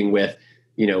 then moving with,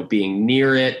 being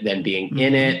near it, then being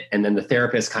in it. And then the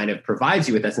therapist kind of provides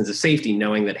you with that sense of safety,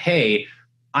 knowing that, hey,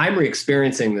 I'm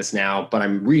re-experiencing this now, but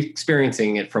I'm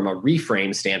re-experiencing it from a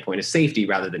reframe standpoint of safety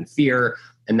rather than fear.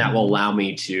 And that will allow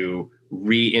me to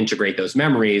reintegrate those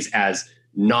memories as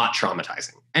not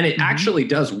traumatizing. And it actually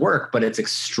does work, but it's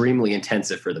extremely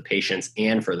intensive for the patients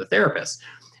and for the therapist.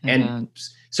 And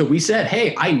so we said,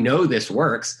 hey, I know this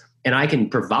works and I can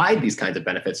provide these kinds of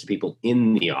benefits to people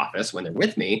in the office when they're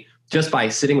with me just by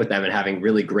sitting with them and having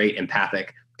really great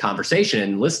empathic conversation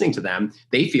and listening to them.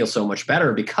 They feel so much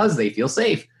better because they feel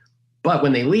safe. But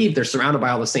when they leave, they're surrounded by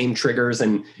all the same triggers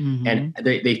and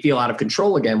they feel out of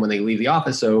control again when they leave the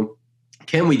office. So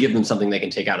can we give them something they can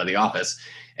take out of the office?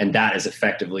 And that is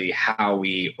effectively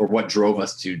what drove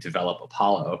us to develop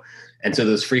Apollo. And so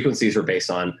those frequencies are based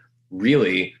on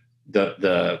really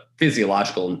the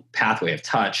physiological pathway of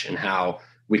touch and how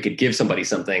we could give somebody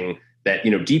something that,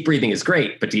 deep breathing is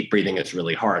great, but deep breathing is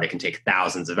really hard. It can take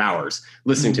thousands of hours.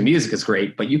 Listening to music is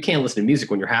great, but you can't listen to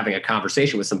music when you're having a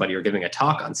conversation with somebody or giving a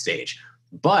talk on stage.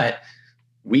 But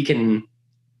we can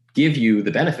give you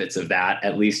the benefits of that,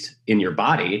 at least in your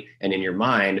body and in your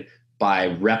mind, by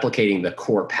replicating the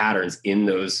core patterns in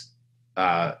those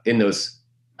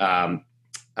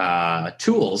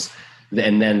tools,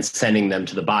 and then sending them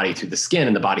to the body through the skin,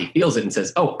 and the body feels it and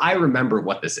says, oh, I remember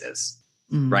what this is.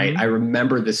 right? I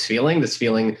remember this feeling. This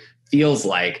feeling feels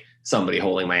like somebody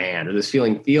holding my hand, or this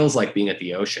feeling feels like being at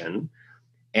the ocean.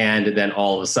 And then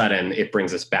all of a sudden it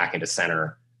brings us back into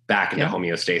center, back into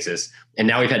homeostasis. And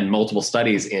now we've had multiple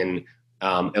studies in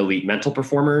elite mental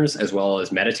performers, as well as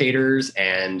meditators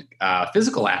and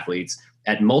physical athletes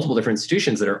at multiple different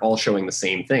institutions that are all showing the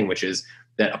same thing, which is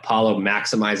that Apollo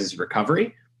maximizes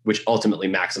recovery, which ultimately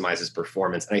maximizes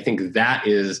performance. And I think that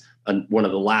is one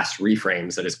of the last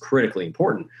reframes that is critically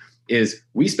important, is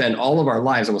we spend all of our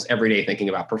lives almost every day thinking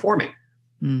about performing.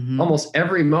 Almost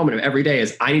every moment of every day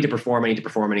is, I need to perform, I need to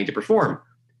perform, I need to perform.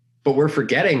 But we're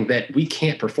forgetting that we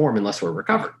can't perform unless we're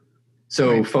recovered.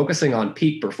 So focusing on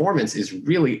peak performance is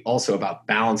really also about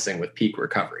balancing with peak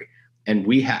recovery. And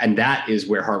and that is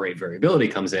where heart rate variability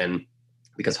comes in,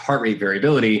 because heart rate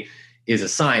variability is a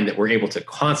sign that we're able to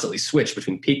constantly switch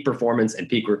between peak performance and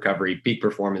peak recovery, peak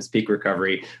performance, peak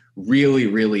recovery, really,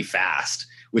 really fast,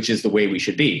 which is the way we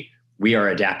should be. We are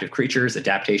adaptive creatures.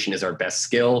 Adaptation is our best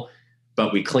skill,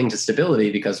 but we cling to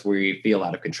stability because we feel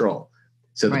out of control.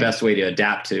 So the best way to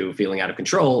adapt to feeling out of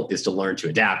control is to learn to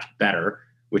adapt better,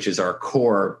 which is our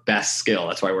core best skill.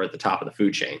 That's why we're at the top of the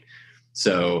food chain.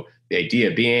 So the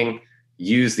idea being,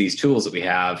 use these tools that we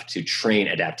have to train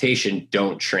adaptation.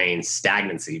 Don't train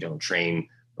stagnancy, don't train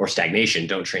or stagnation,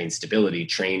 don't train stability,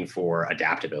 train for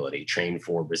adaptability, train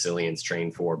for resilience,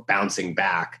 train for bouncing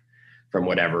back from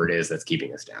whatever it is that's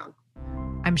keeping us down.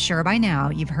 I'm sure by now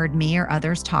you've heard me or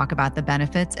others talk about the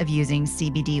benefits of using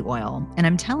CBD oil, and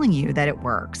I'm telling you that it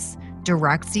works.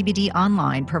 Direct CBD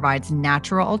Online provides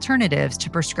natural alternatives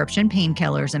to prescription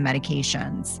painkillers and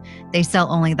medications. They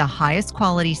sell only the highest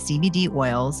quality CBD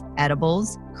oils,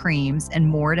 edibles, creams, and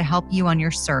more to help you on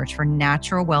your search for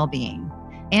natural well-being.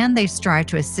 And they strive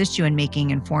to assist you in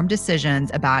making informed decisions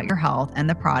about your health and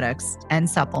the products and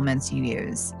supplements you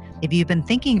use. If you've been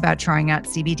thinking about trying out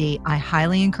CBD, I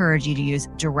highly encourage you to use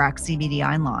Direct CBD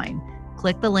Online.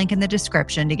 Click the link in the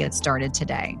description to get started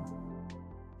today.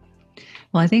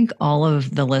 Well, I think all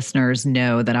of the listeners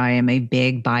know that I am a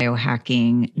big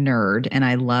biohacking nerd, and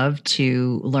I love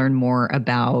to learn more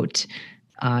about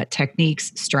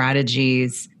techniques,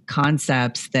 strategies,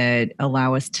 concepts that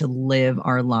allow us to live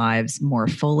our lives more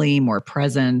fully, more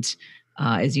present.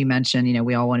 As you mentioned,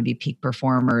 we all want to be peak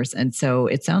performers. And so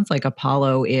it sounds like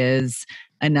Apollo is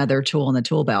another tool in the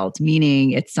tool belt,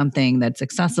 meaning it's something that's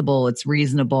accessible, it's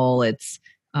reasonable, it's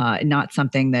not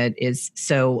something that is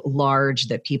so large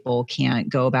that people can't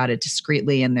go about it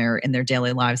discreetly in their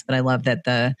daily lives. But I love that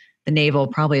the naval,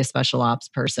 probably a special ops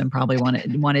person, probably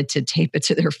wanted to tape it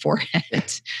to their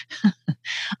forehead.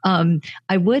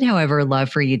 I would, however, love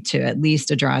for you to at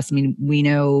least address, we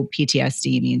know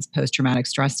PTSD means post-traumatic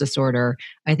stress disorder.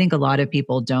 I think a lot of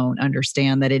people don't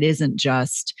understand that it isn't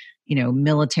just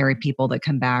military people that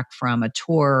come back from a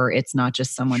tour. It's not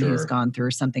just someone who's gone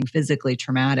through something physically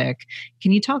traumatic.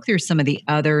 Can you talk through some of the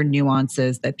other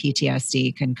nuances that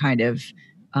PTSD can kind of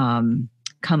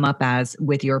come up as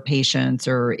with your patients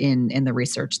or in the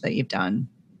research that you've done?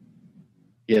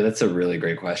 Yeah, that's a really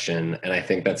great question. And I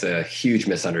think that's a huge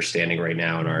misunderstanding right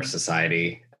now in our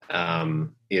society,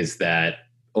 is that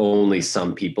only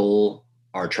some people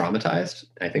are traumatized.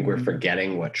 I think we're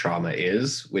forgetting what trauma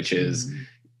is, which is,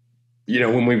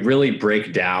 when we really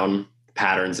break down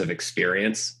patterns of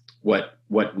experience, what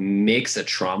makes a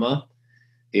trauma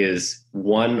is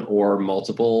one or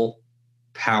multiple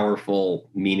powerful,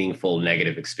 meaningful,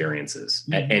 negative experiences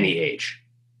at any age.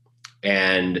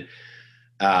 And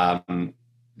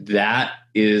that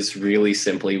is really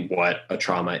simply what a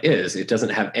trauma is. It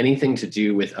doesn't have anything to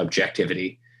do with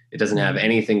objectivity. It doesn't have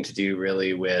anything to do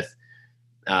really with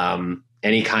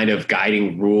any kind of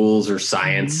guiding rules or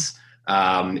science.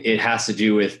 It has to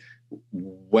do with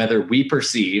whether we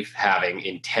perceive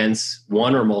having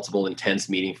one or multiple intense,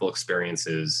 meaningful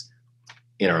experiences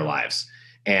in our lives,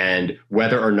 and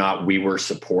whether or not we were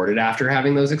supported after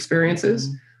having those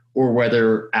experiences, or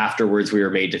whether afterwards we were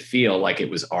made to feel like it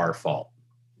was our fault.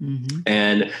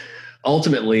 And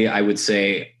ultimately, I would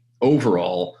say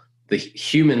overall, the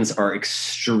humans are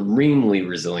extremely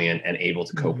resilient and able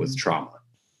to cope with trauma.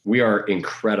 We are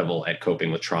incredible at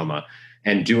coping with trauma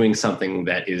and doing something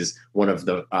that is one of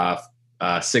the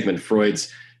Sigmund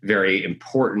Freud's very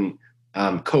important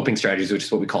coping strategies, which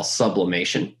is what we call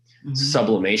sublimation.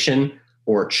 Sublimation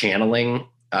or channeling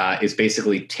is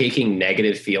basically taking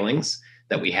negative feelings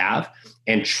that we have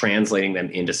and translating them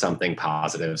into something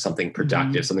positive, something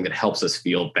productive, something that helps us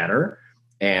feel better,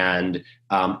 and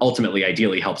ultimately,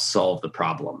 ideally, helps solve the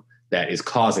problem that is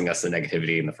causing us the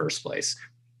negativity in the first place.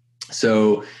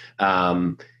 So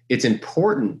it's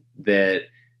important that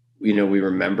we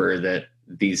remember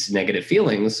these negative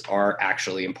feelings are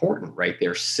actually important, right?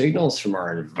 They're signals from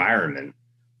our environment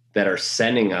that are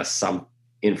sending us some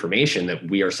information that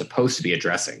we are supposed to be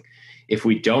addressing. If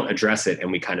we don't address it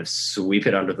and we kind of sweep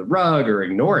it under the rug or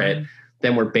ignore it,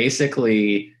 then we're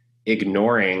basically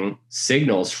ignoring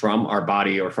signals from our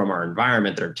body or from our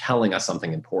environment that are telling us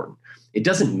something important. It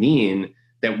doesn't mean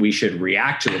that we should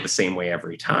react to it the same way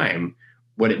every time.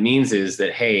 What it means is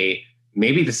that, hey,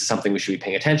 maybe this is something we should be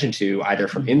paying attention to either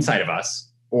from inside of us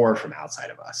or from outside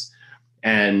of us.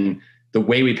 And the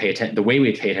way we pay attention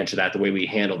to that, the way we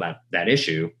handle that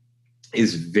issue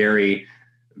is very,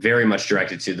 very much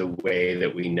directed to the way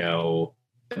that we know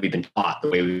that we've been taught, the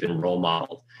way we've been role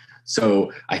modeled.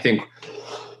 So I think,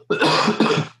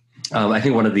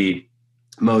 one of the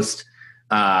most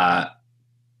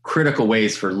critical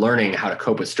ways for learning how to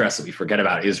cope with stress that we forget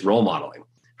about is role modeling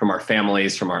from our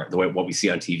families, from what we see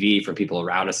on TV, from people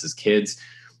around us as kids.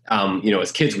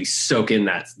 As kids, we soak in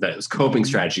those coping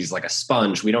strategies like a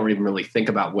sponge. We don't even really think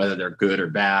about whether they're good or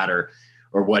bad or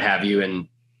what have you.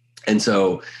 And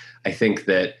so I think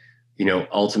that,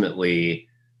 ultimately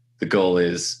the goal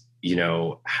is,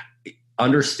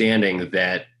 understanding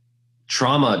that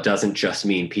trauma doesn't just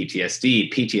mean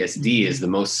PTSD. PTSD is the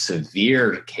most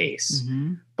severe case.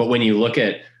 But when you look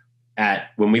at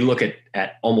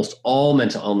almost all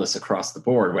mental illness across the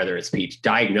board, whether it's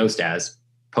diagnosed as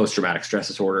post-traumatic stress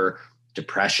disorder,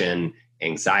 depression,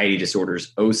 anxiety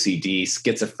disorders, OCD,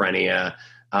 schizophrenia,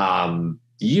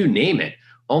 you name it,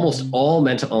 almost all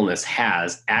mental illness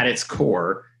has at its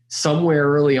core somewhere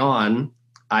early on,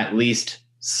 at least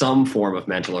some form of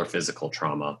mental or physical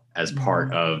trauma as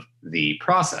part of the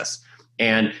process.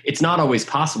 And it's not always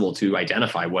possible to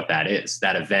identify what that is.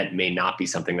 That event may not be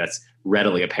something that's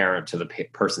readily apparent to the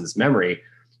person's memory,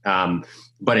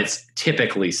 but it's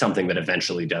typically something that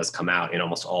eventually does come out in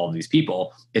almost all of these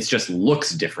people. It just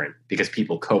looks different because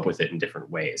people cope with it in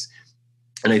different ways.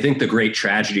 And I think the great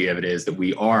tragedy of it is that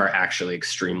we are actually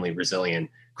extremely resilient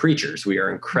creatures. We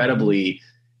are incredibly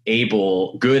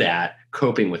good at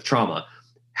coping with trauma.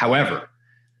 However,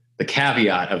 the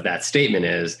caveat of that statement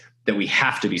is that we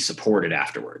have to be supported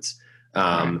afterwards.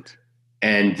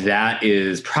 And that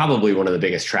is probably one of the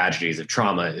biggest tragedies of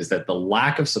trauma, is that the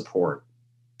lack of support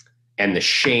and the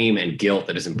shame and guilt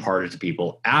that is imparted to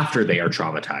people after they are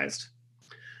traumatized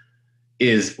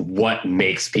is what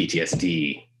makes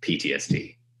PTSD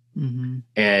PTSD.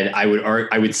 And I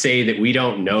would say that we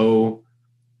don't know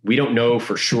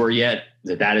for sure yet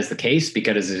that is the case,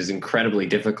 because it is incredibly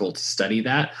difficult to study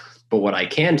that. But what I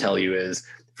can tell you is,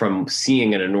 from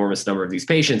seeing an enormous number of these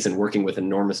patients and working with an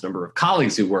enormous number of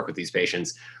colleagues who work with these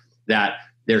patients, that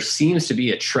there seems to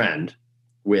be a trend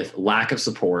with lack of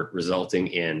support resulting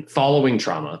in following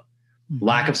trauma,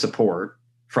 lack of support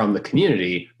from the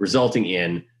community resulting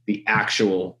in the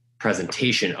actual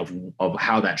presentation of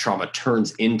how that trauma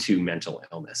turns into mental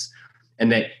illness.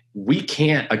 And that we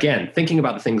can't, again, thinking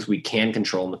about the things we can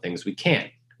control and the things we can't.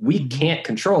 We can't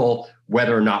control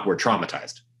whether or not we're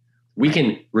traumatized. We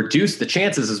can reduce the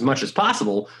chances as much as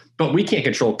possible, but we can't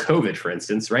control COVID, for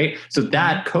instance, right? So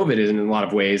that COVID is in a lot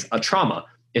of ways a trauma.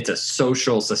 It's a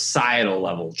social, societal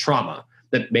level trauma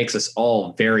that makes us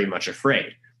all very much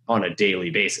afraid on a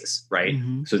daily basis, right?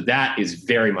 So that is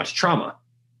very much trauma.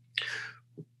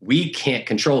 We can't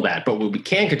control that, but what we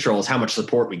can control is how much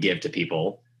support we give to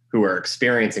people who are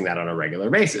experiencing that on a regular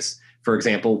basis. For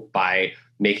example, by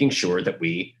making sure that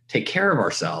we take care of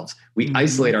ourselves. We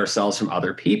isolate ourselves from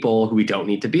other people who we don't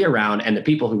need to be around, and the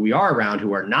people who we are around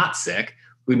who are not sick,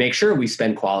 we make sure we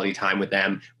spend quality time with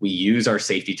them. We use our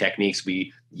safety techniques.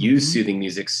 We use soothing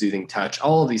music, soothing touch,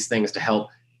 all of these things to help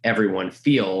everyone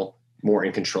feel more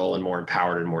in control and more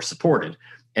empowered and more supported.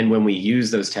 And when we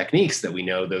use those techniques that we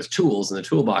know, those tools in the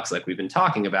toolbox like we've been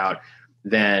talking about,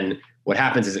 then what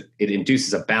happens is it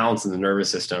induces a balance in the nervous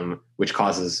system, which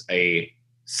causes a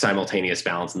simultaneous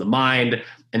balance in the mind.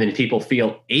 And then people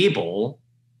feel able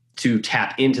to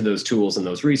tap into those tools and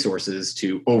those resources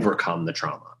to overcome the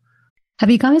trauma. Have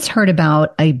you guys heard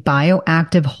about a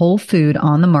bioactive whole food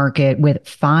on the market with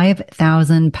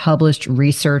 5,000 published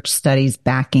research studies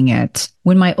backing it?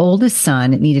 When my oldest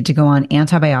son needed to go on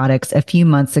antibiotics a few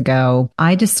months ago,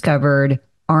 I discovered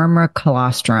Armra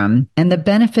colostrum, and the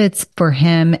benefits for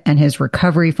him and his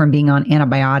recovery from being on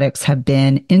antibiotics have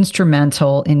been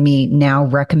instrumental in me now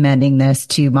recommending this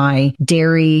to my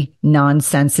dairy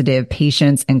non-sensitive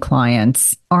patients and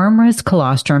clients. Armra's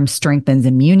colostrum strengthens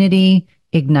immunity,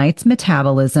 ignites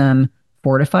metabolism,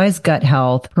 fortifies gut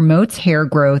health, promotes hair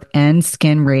growth and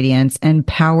skin radiance, and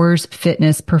powers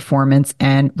fitness, performance,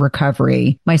 and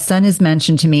recovery. My son has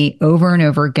mentioned to me over and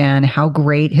over again how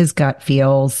great his gut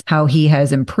feels, how he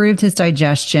has improved his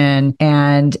digestion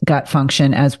and gut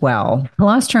function as well.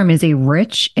 Colostrum is a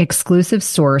rich, exclusive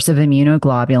source of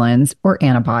immunoglobulins or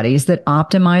antibodies that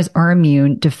optimize our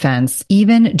immune defense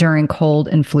even during cold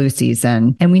and flu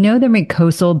season. And we know the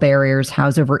mucosal barriers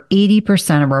house over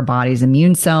 80% of our body's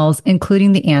immune cells,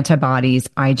 including the antibodies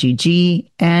IgG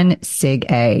and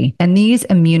Sig-A. And these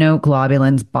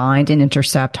immunoglobulins bind and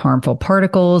intercept harmful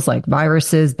particles like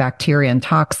viruses, bacteria, and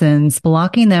toxins,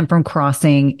 blocking them from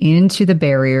crossing into the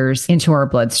barriers into our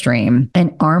bloodstream.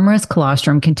 And Armra's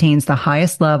colostrum contains the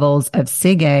highest levels of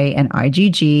Sig-A and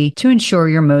IgG to ensure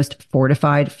your most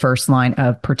fortified first line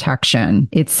of protection.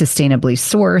 It's sustainably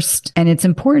sourced, and it's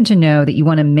important to know that you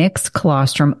want to mix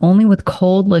colostrum only with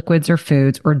cold liquids or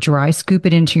foods, or dry scoop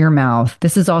it into your mouth.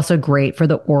 This is also great for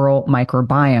the oral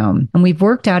microbiome. And we've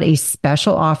worked out a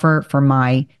special offer for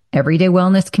my Everyday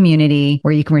Wellness community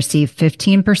where you can receive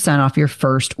 15% off your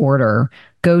first order.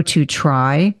 Go to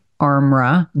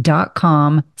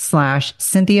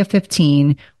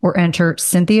tryarmra.com/Cynthia15 or enter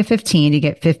Cynthia15 to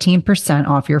get 15%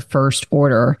 off your first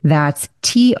order. That's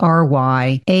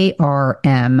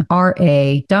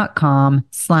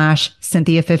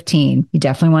tryarmra.com/Cynthia15. You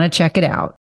definitely want to check it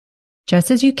out.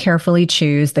 Just as you carefully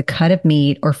choose the cut of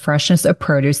meat or freshness of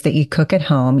produce that you cook at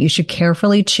home, you should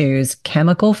carefully choose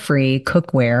chemical-free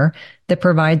cookware that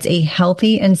provides a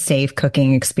healthy and safe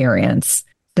cooking experience.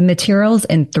 The materials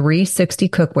in 360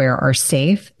 cookware are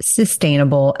safe,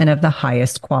 sustainable, and of the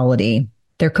highest quality.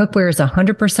 Their cookware is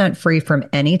 100% free from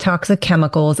any toxic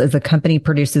chemicals, as the company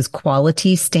produces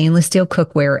quality stainless steel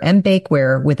cookware and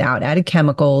bakeware without added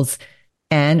chemicals,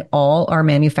 and all are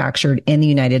manufactured in the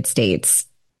United States.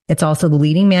 It's also the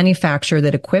leading manufacturer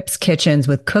that equips kitchens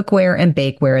with cookware and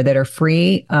bakeware that are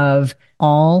free of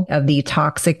all of the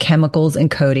toxic chemicals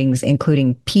and coatings,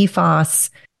 including PFAS,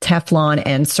 Teflon,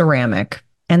 and ceramic.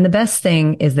 And the best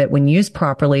thing is that when used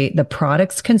properly, the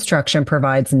product's construction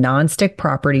provides nonstick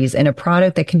properties in a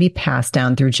product that can be passed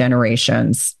down through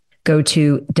generations. Go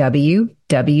to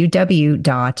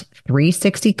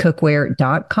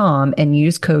www.360cookware.com and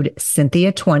use code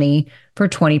Cynthia20 for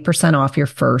 20% off your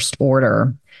first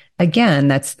order. Again,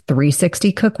 that's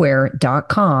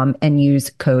 360cookware.com and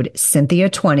use code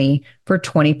Cynthia20 for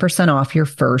 20% off your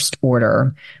first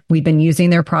order. We've been using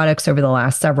their products over the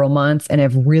last several months and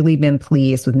have really been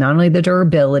pleased with not only the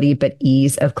durability, but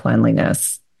ease of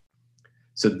cleanliness.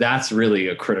 So that's really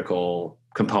a critical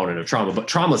component of trauma, but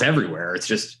trauma's everywhere. It's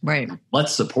just, right.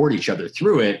 Let's support each other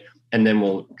through it, and then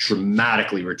we'll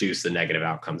dramatically reduce the negative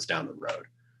outcomes down the road.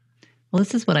 Well,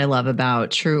 this is what I love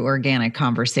about true organic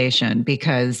conversation,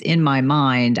 because in my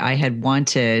mind, I had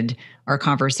wanted our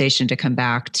conversation to come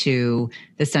back to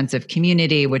the sense of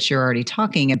community, which you're already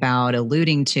talking about,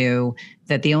 alluding to,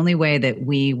 that the only way that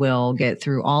we will get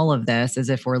through all of this is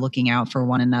if we're looking out for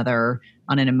one another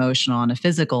on an emotional, on a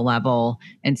physical level.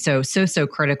 And so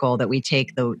critical that we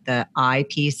take the I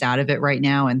piece out of it right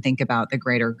now and think about the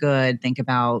greater good, think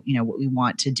about, what we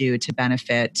want to do to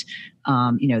benefit,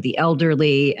 the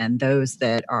elderly and those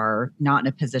that are not in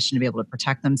a position to be able to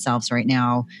protect themselves right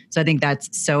now. So I think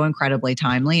that's so incredibly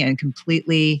timely and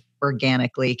completely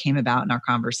organically came about in our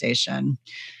conversation.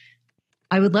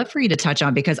 I would love for you to touch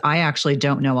on, because I actually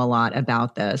don't know a lot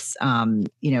about this,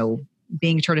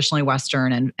 being traditionally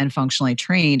Western and functionally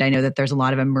trained, I know that there's a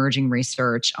lot of emerging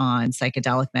research on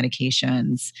psychedelic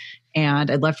medications.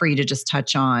 And I'd love for you to just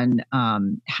touch on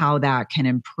how that can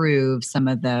improve some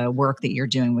of the work that you're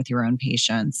doing with your own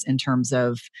patients in terms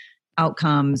of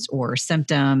outcomes or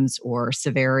symptoms or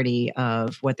severity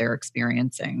of what they're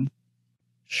experiencing.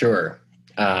 Sure.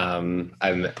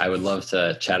 I would love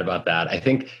to chat about that. I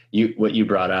think what you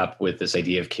brought up with this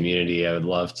idea of community, I would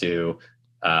love to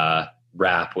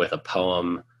wrap with a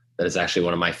poem that is actually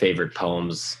one of my favorite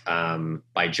poems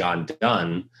by John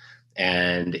Donne.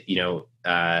 And,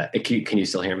 can you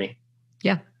still hear me?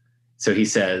 Yeah. So he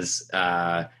says,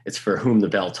 it's for whom the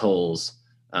bell tolls.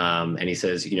 And he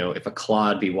says, if a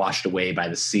clod be washed away by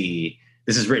the sea,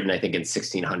 this is written, I think, in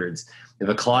 1600s. If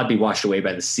a clod be washed away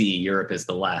by the sea, Europe is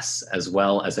the less, as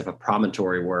well as if a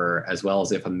promontory were, as well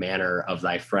as if a manor of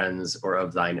thy friends or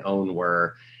of thine own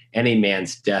were. Any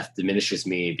man's death diminishes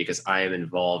me, because I am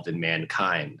involved in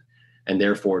mankind, and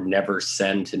therefore never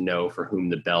send to know for whom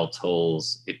the bell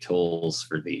tolls, it tolls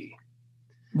for thee.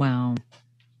 Wow.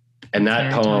 And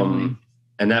that poem,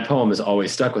 And that poem has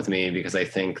always stuck with me because I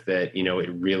think that, it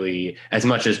really, as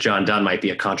much as John Donne might be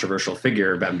a controversial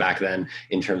figure back then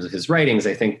in terms of his writings,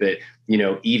 I think that,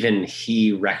 even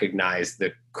he recognized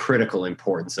the critical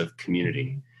importance of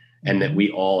community and that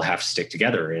we all have to stick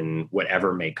together in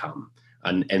whatever may come.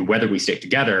 And whether we stick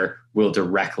together will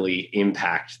directly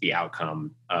impact the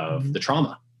outcome of the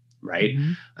trauma, right?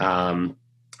 And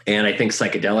I think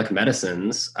psychedelic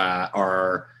medicines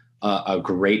are a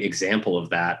great example of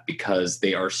that because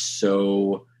they are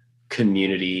so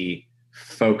community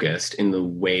focused in the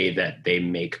way that they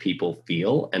make people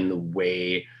feel and the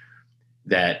way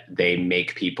that they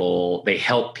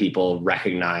help people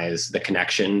recognize the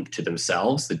connection to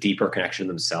themselves, the deeper connection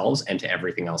to themselves and to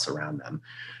everything else around them.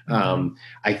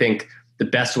 I think the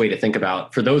best way to think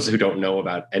about, for those who don't know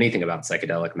about anything about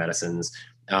psychedelic medicines,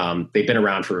 they've been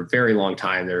around for a very long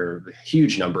time. There are a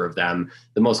huge number of them.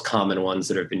 The most common ones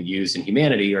that have been used in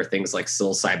humanity are things like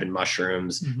psilocybin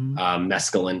mushrooms,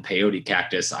 mescaline, peyote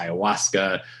cactus,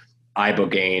 ayahuasca,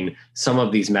 ibogaine. Some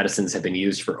of these medicines have been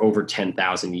used for over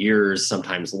 10,000 years,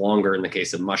 sometimes longer in the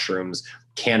case of mushrooms.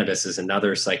 Cannabis is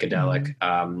another psychedelic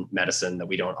medicine that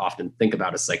we don't often think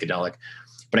about as psychedelic.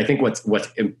 But I think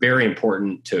what's very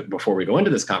important before we go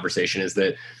into this conversation is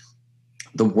that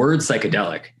the word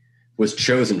psychedelic was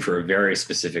chosen for a very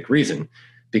specific reason,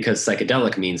 because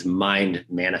psychedelic means mind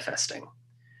manifesting.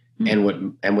 And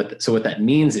what that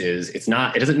means is it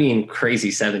doesn't mean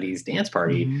crazy 70s dance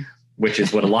party, which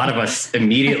is what a lot of us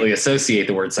immediately associate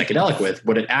the word psychedelic with.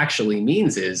 What it actually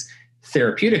means is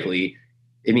therapeutically,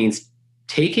 it means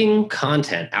taking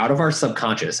content out of our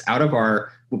subconscious, out of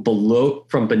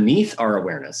from beneath our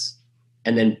awareness,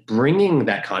 and then bringing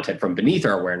that content from beneath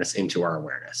our awareness into our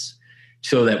awareness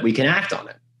so that we can act on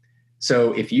it.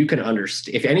 So if you can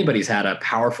if anybody's had a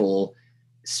powerful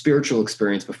spiritual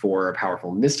experience before, a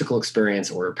powerful mystical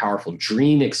experience, or a powerful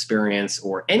dream experience,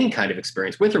 or any kind of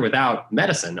experience with or without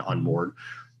medicine on board,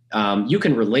 you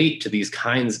can relate to these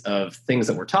kinds of things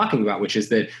that we're talking about, which is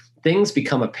that things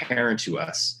become apparent to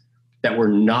us that were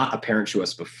not apparent to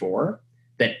us before,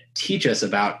 that teach us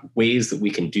about ways that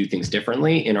we can do things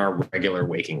differently in our regular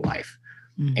waking life.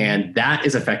 And that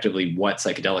is effectively what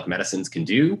psychedelic medicines can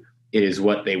do. It is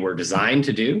what they were designed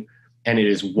to do. And it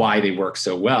is why they work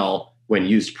so well when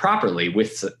used properly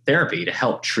with therapy to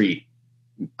help treat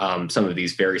some of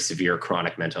these very severe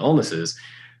chronic mental illnesses.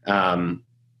 And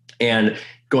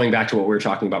going back to what we were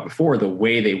talking about before, the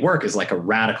way they work is like a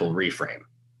radical reframe.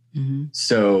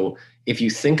 So if you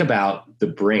think about the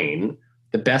brain,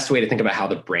 the best way to think about how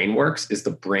the brain works is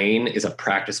the brain is a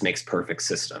practice makes perfect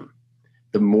system.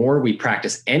 The more we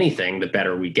practice anything, the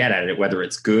better we get at it, whether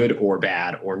it's good or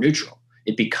bad or neutral.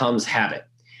 It becomes habit.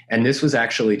 And this was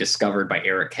actually discovered by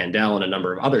Eric Kandel and a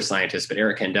number of other scientists, but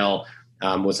Eric Kandel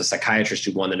was a psychiatrist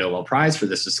who won the Nobel Prize for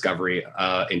this discovery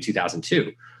in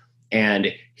 2002.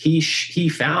 And he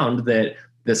found that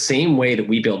the same way that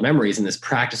we build memories in this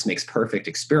practice makes perfect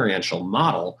experiential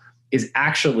model is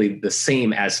actually the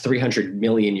same as 300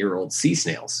 million year old sea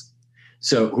snails.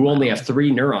 So who only have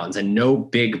 3 neurons and no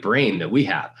big brain that we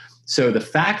have. So the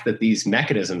fact that these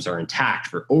mechanisms are intact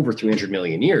for over 300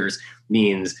 million years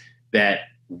means that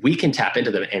we can tap into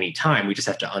them at any time. We just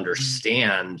have to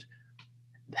understand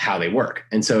how they work.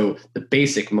 And so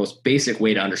the most basic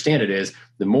way to understand it is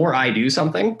the more I do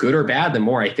something, good or bad, the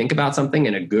more I think about something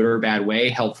in a good or bad way,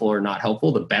 helpful or not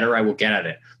helpful, the better I will get at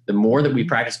it. The more that we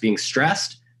practice being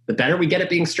stressed, the better we get at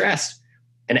being stressed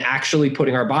and actually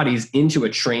putting our bodies into a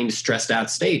trained, stressed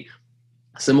out state.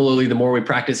 Similarly, the more we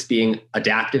practice being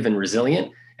adaptive and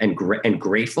resilient and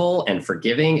grateful and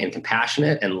forgiving and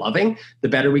compassionate and loving, the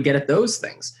better we get at those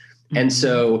things. And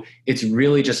so it's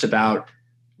really just about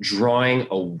drawing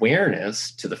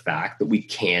awareness to the fact that we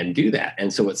can do that.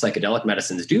 And so what psychedelic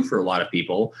medicines do for a lot of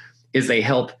people is they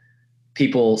help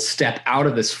people step out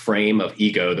of this frame of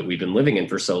ego that we've been living in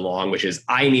for so long, which is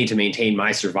I need to maintain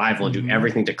my survival and do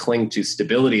everything to cling to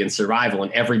stability and survival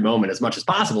in every moment as much as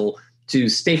possible, to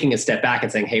taking a step back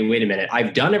and saying, hey, wait a minute,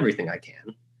 I've done everything I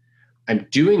can. I'm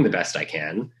doing the best I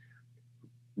can.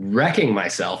 Wrecking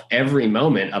myself every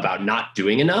moment about not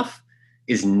doing enough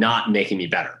is not making me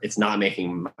better. It's not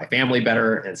making my family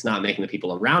better, and it's not making the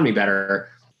people around me better.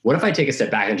 What if I take a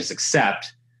step back and just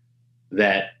accept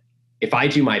that if I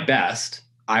do my best,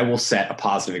 I will set a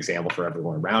positive example for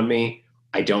everyone around me.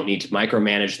 I don't need to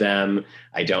micromanage them.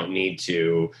 I don't need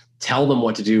to tell them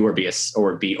what to do or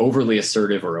be overly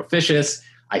assertive or officious.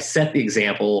 I set the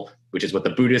example, which is what the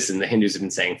Buddhists and the Hindus have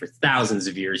been saying for thousands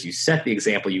of years. You set the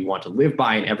example you want to live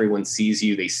by, and everyone sees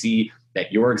you. They see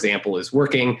that your example is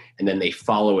working, and then they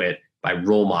follow it by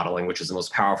role modeling, which is the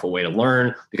most powerful way to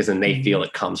learn, because then they feel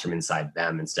it comes from inside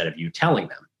them instead of you telling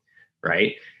them.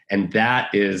 right? And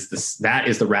that is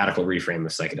the radical reframe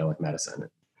of psychedelic medicine.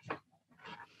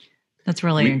 That's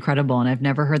really incredible. And I've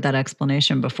never heard that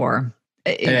explanation before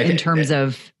in terms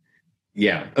of.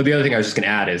 Yeah. Oh, the other thing I was just going to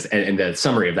add is, and the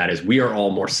summary of that is, we are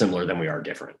all more similar than we are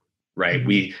different, right?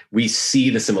 Mm-hmm. We see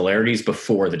the similarities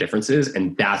before the differences,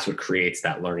 and that's what creates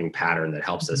that learning pattern that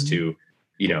helps us to,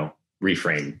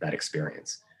 reframe that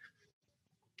experience.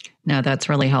 No, that's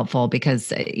really helpful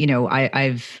because,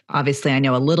 I've obviously I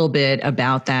know a little bit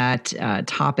about that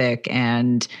topic,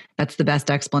 and that's the best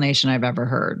explanation I've ever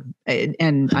heard.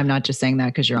 And I'm not just saying that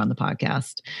because you're on the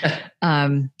podcast.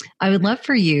 I would love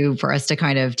for us to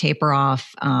kind of taper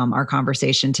off our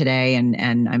conversation today.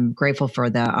 And I'm grateful for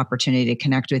the opportunity to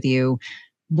connect with you.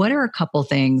 What are a couple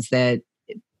things that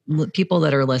people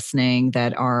that are listening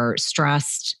that are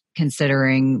stressed,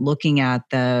 considering looking at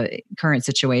the current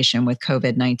situation with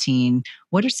COVID-19,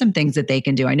 what are some things that they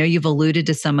can do? I know you've alluded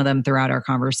to some of them throughout our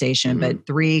conversation, but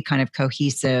 3 kind of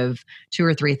cohesive, 2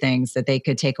 or 3 things that they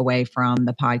could take away from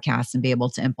the podcast and be able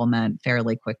to implement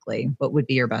fairly quickly. What would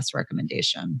be your best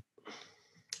recommendation?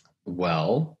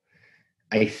 Well,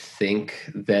 I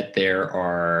think that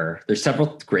there's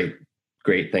several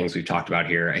great things we've talked about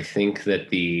here. I think that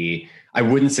I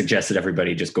wouldn't suggest that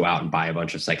everybody just go out and buy a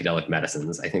bunch of psychedelic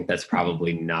medicines. I think that's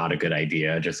probably not a good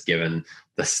idea, just given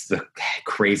the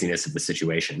craziness of the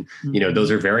situation. Mm-hmm.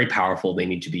 Those are very powerful. They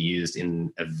need to be used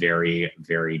in a very,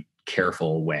 very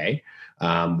careful way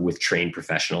with trained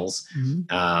professionals.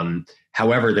 Mm-hmm.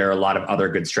 However, there are a lot of other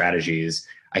good strategies.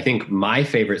 I think my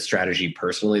favorite strategy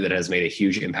personally that has made a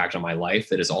huge impact on my life,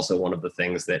 that is also one of the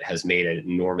things that has made an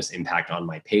enormous impact on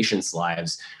my patients'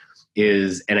 lives,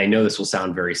 is, and I know this will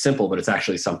sound very simple, but it's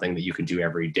actually something that you can do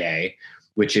every day,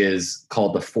 which is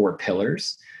called the 4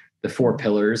 pillars. The 4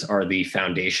 pillars are the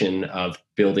foundation of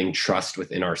building trust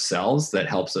within ourselves that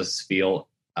helps us feel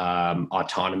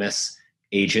autonomous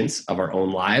agents of our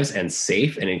own lives and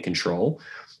safe and in control.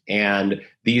 And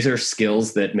these are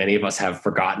skills that many of us have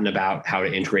forgotten about how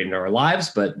to integrate into our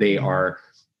lives, but they are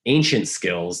ancient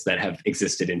skills that have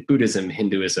existed in Buddhism,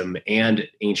 Hinduism, and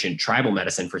ancient tribal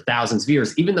medicine for thousands of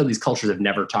years, even though these cultures have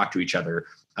never talked to each other.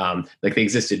 Like they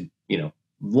existed,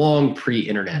 long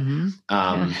pre-internet.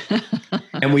 Mm-hmm.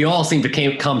 And we all seem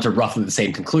to come to roughly the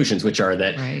same conclusions, which are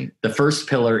that the first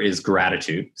pillar is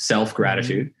gratitude,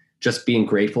 self-gratitude, just being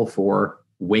grateful for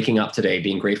waking up today,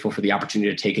 being grateful for the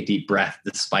opportunity to take a deep breath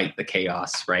despite the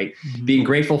chaos, right? Mm-hmm. Being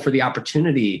grateful for the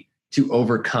opportunity to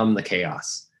overcome the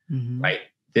chaos, right?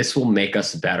 This will make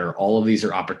us better. All of these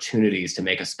are opportunities to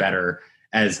make us better.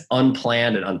 As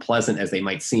unplanned and unpleasant as they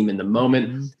might seem in the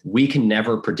moment, we can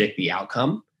never predict the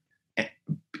outcome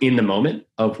in the moment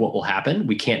of what will happen.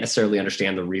 We can't necessarily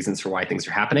understand the reasons for why things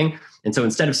are happening. And so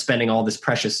instead of spending all this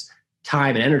precious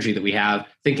time and energy that we have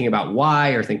thinking about why,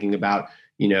 or thinking about,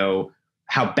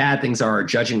 how bad things are, or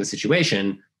judging the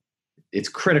situation, it's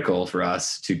critical for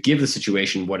us to give the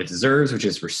situation what it deserves, which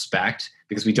is respect,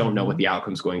 because we don't know what the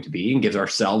outcome is going to be, and gives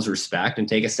ourselves respect, and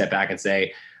take a step back and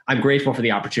say, I'm grateful for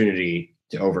the opportunity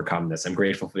to overcome this. I'm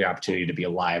grateful for the opportunity to be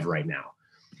alive right now.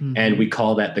 Mm-hmm. And we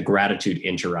call that the gratitude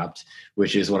interrupt,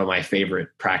 which is one of my favorite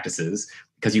practices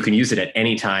because you can use it at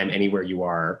any time, anywhere you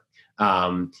are.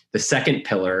 The second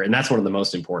pillar, and that's one of the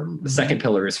most important, the second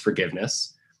pillar is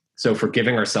forgiveness. So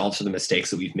forgiving ourselves for the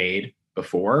mistakes that we've made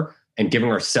before, and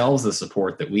giving ourselves the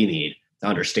support that we need to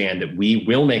understand that we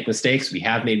will make mistakes. We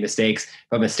have made mistakes,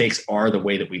 but mistakes are the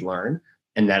way that we learn.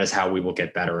 And that is how we will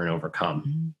get better and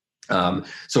overcome.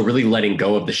 So really letting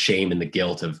go of the shame and the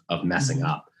guilt of messing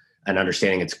up, and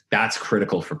understanding that's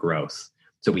critical for growth.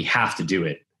 So we have to do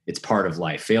it. It's part of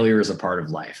life. Failure is a part of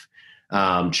life.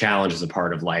 Challenge is a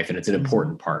part of life, and it's an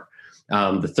important part.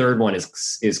 The third one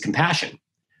is compassion.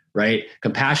 Right?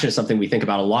 Compassion is something we think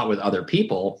about a lot with other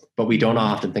people, but we don't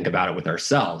often think about it with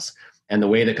ourselves. And the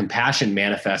way that compassion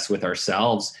manifests with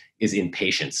ourselves is in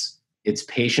patience. It's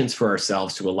patience for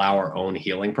ourselves to allow our own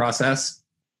healing process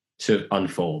to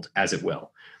unfold as it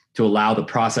will, to allow the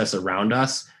process around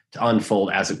us to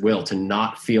unfold as it will, to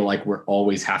not feel like we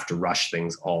always have to rush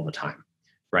things all the time,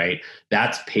 right?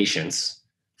 That's patience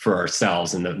for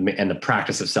ourselves and the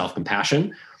practice of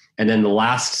self-compassion. And then the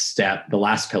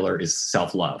last pillar is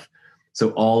self-love.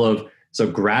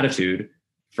 So gratitude,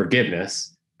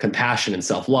 forgiveness, compassion, and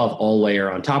self-love all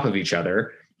layer on top of each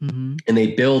other. And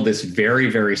they build this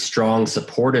very, very strong,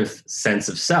 supportive sense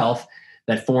of self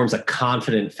that forms a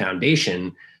confident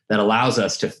foundation that allows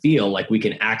us to feel like we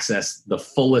can access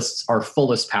our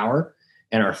fullest power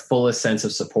and our fullest sense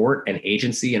of support and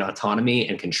agency and autonomy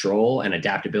and control and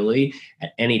adaptability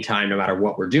at any time, no matter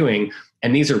what we're doing.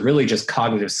 And these are really just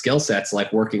cognitive skill sets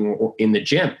like working in the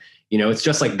gym. It's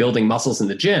just like building muscles in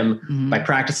the gym. By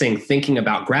practicing thinking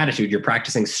about gratitude, you're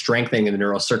practicing strengthening the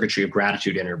neural circuitry of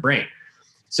gratitude in your brain.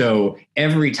 So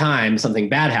every time something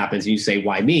bad happens, you say,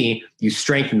 why me? You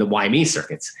strengthen the why me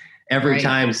circuits. Every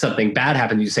time something bad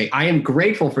happens, you say, I am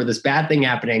grateful for this bad thing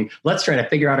happening. Let's try to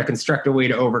figure out a constructive way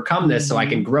to overcome this so I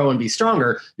can grow and be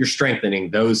stronger. You're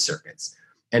strengthening those circuits.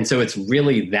 And so it's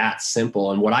really that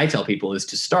simple. And what I tell people is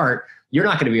to start, you're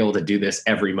not going to be able to do this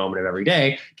every moment of every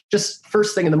day. Just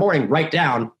first thing in the morning, write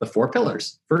down the 4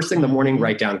 pillars. First thing in the morning,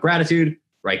 write down gratitude,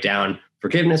 write down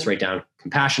forgiveness, write down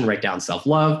compassion, write down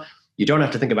self-love. You don't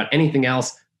have to think about anything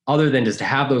else other than just to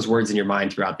have those words in your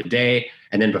mind throughout the day.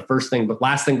 And then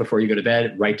last thing before you go to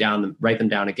bed, write them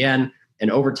down again.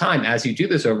 And over time, as you do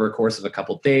this over a course of a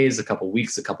couple of days, a couple of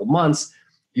weeks, a couple of months,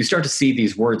 you start to see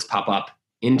these words pop up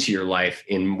into your life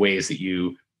in ways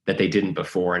that they didn't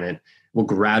before. And it will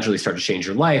gradually start to change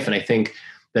your life. And I think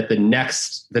that the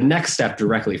next step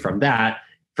directly from that,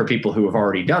 for people who have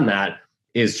already done that,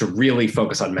 is to really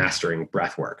focus on mastering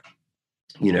breath work.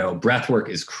 Breath work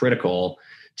is critical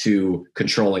to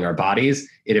controlling our bodies.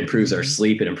 It improves our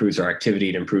sleep. It improves our activity.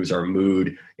 It improves our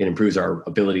mood. It improves our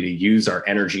ability to use our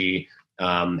energy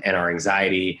and our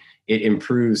anxiety. It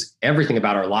improves everything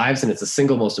about our lives. And it's the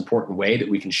single most important way that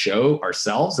we can show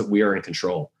ourselves that we are in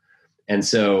control. And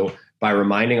so by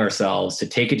reminding ourselves to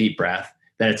take a deep breath,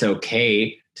 that it's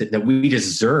okay that we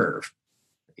deserve,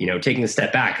 taking a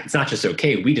step back. It's not just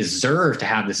okay. We deserve to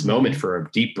have this moment for a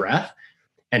deep breath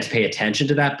and to pay attention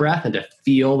to that breath and to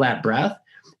feel that breath.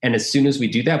 And as soon as we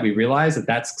do that, we realize that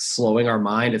that's slowing our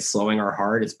mind. It's slowing our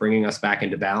heart. It's bringing us back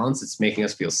into balance. It's making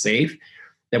us feel safe.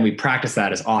 Then we practice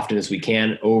that as often as we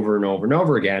can over and over and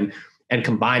over again, and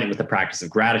combine it with the practice of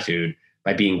gratitude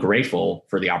by being grateful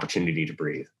for the opportunity to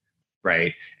breathe.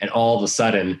 Right. And all of a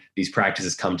sudden, these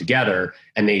practices come together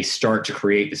and they start to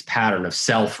create this pattern of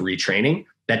self-retraining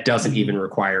that doesn't even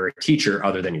require a teacher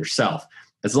other than yourself.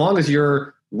 As long as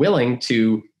you're willing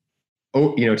to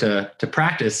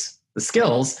practice the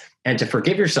skills and to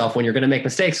forgive yourself when you're going to make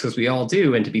mistakes, because we all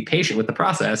do, and to be patient with the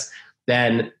process,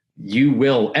 then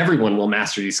everyone will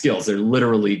master these skills. They're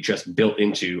literally just built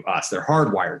into us. They're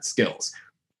hardwired skills.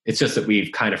 It's just that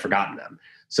we've kind of forgotten them.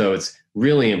 So it's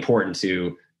really important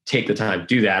to take the time to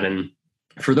do that. And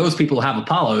for those people who have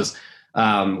Apollos,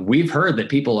 we've heard that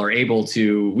people are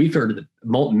we've heard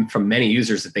from many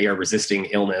users that they are resisting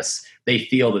illness. They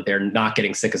feel that they're not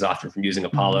getting sick as often from using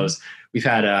Apollos. We've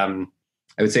had, I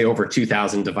would say, over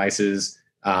 2,000 devices,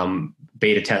 2,000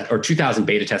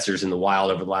 beta testers in the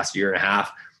wild over the last year and a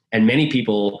half. And many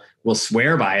people will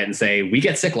swear by it and say, we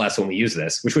get sick less when we use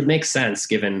this, which would make sense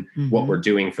given what we're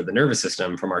doing for the nervous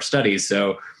system from our studies.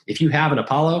 So if you have an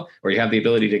Apollo or you have the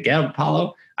ability to get an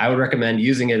Apollo, I would recommend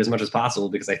using it as much as possible,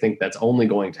 because I think that's only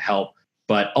going to help.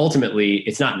 But ultimately,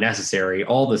 it's not necessary.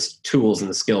 All the tools and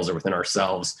the skills are within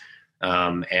ourselves.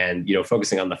 And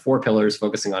focusing on the 4 pillars,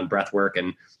 focusing on breath work,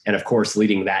 and of course,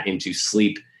 leading that into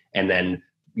sleep, and then,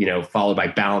 followed by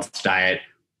balanced diet,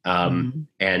 and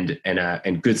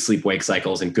good sleep wake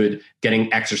cycles, and good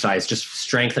getting exercise, just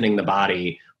strengthening the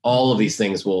body. All of these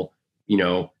things will,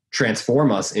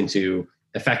 transform us into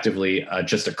effectively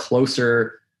just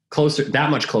that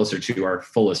much closer to our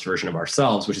fullest version of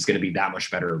ourselves, which is going to be that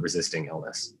much better at resisting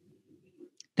illness.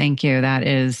 Thank you. That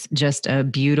is just a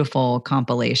beautiful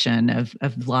compilation of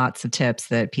lots of tips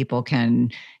that people can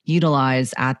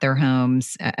utilize at their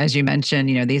homes. As you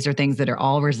mentioned, these are things that are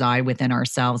all reside within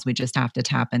ourselves. We just have to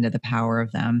tap into the power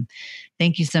of them.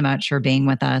 Thank you so much for being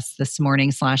with us this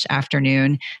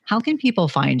morning/afternoon. How can people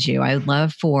find you? I'd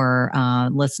love for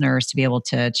listeners to be able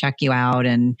to check you out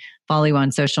and follow you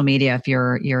on social media if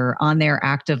you're on there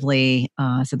actively,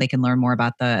 so they can learn more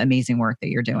about the amazing work that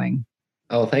you're doing.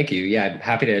 Oh, thank you. Yeah, I'm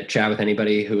happy to chat with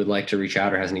anybody who would like to reach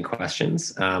out or has any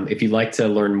questions. If you'd like to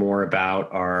learn more about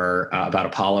about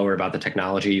Apollo or about the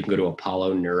technology, you can go to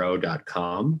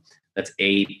apolloneuro.com. That's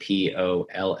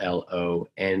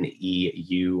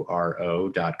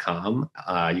APOLLONEURO.com.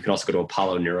 You can also go to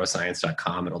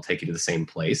apolloneuroscience.com. It'll take you to the same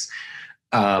place.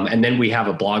 And then we have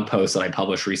a blog post that I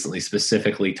published recently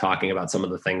specifically talking about some of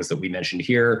the things that we mentioned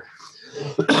here.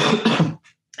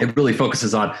 It really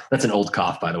focuses on, that's an old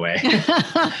cough, by the way.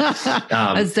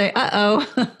 I'd say,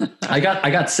 I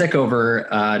got sick over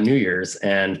New Year's,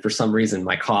 and for some reason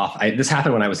my cough, this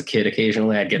happened when I was a kid.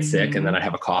 Occasionally I'd get sick and then I'd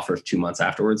have a cough for 2 months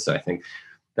afterwards. So I think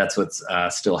that's what's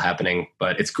still happening,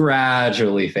 but it's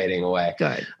gradually fading away.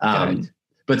 Good.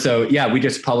 But so, yeah, we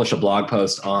just published a blog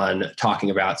post on talking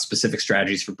about specific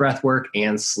strategies for breath work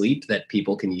and sleep that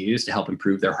people can use to help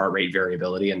improve their heart rate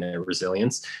variability and their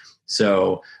resilience.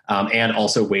 So, and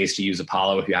also ways to use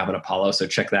Apollo if you have an Apollo. So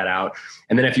check that out.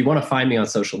 And then if you want to find me on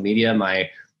social media, my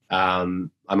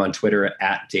I'm on Twitter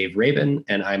at Dave Rabin,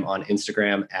 and I'm on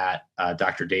Instagram at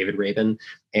Dr. David Rabin.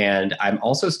 And I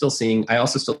also still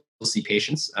see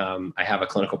patients. I have a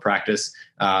clinical practice,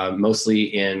 mostly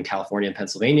in California and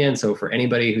Pennsylvania. And so for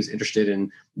anybody who's interested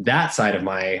in that side of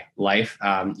my life,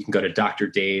 you can go to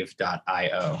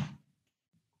drdave.io.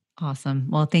 Awesome.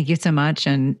 Well, thank you so much,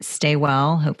 and stay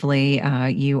well. Hopefully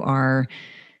you are,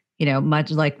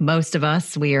 much like most of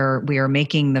us, we are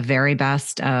making the very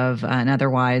best of an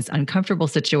otherwise uncomfortable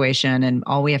situation. And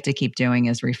all we have to keep doing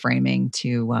is reframing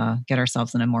to get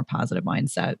ourselves in a more positive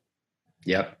mindset.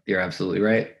 Yep, you're absolutely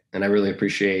right. And I really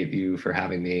appreciate you for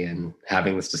having me and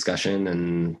having this discussion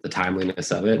and the timeliness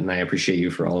of it. And I appreciate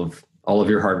you for all of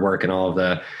your hard work and all of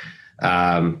the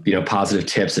positive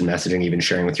tips and messaging you've been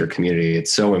sharing with your community.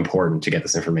 It's so important to get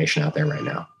this information out there right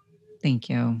now. Thank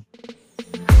you.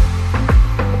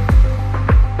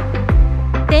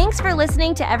 Thanks for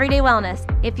listening to Everyday Wellness.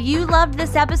 If you loved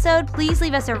this episode, please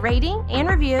leave us a rating and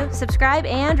review, subscribe,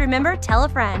 and remember, tell a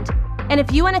friend. And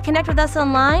if you want to connect with us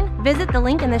online, visit the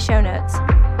link in the show notes.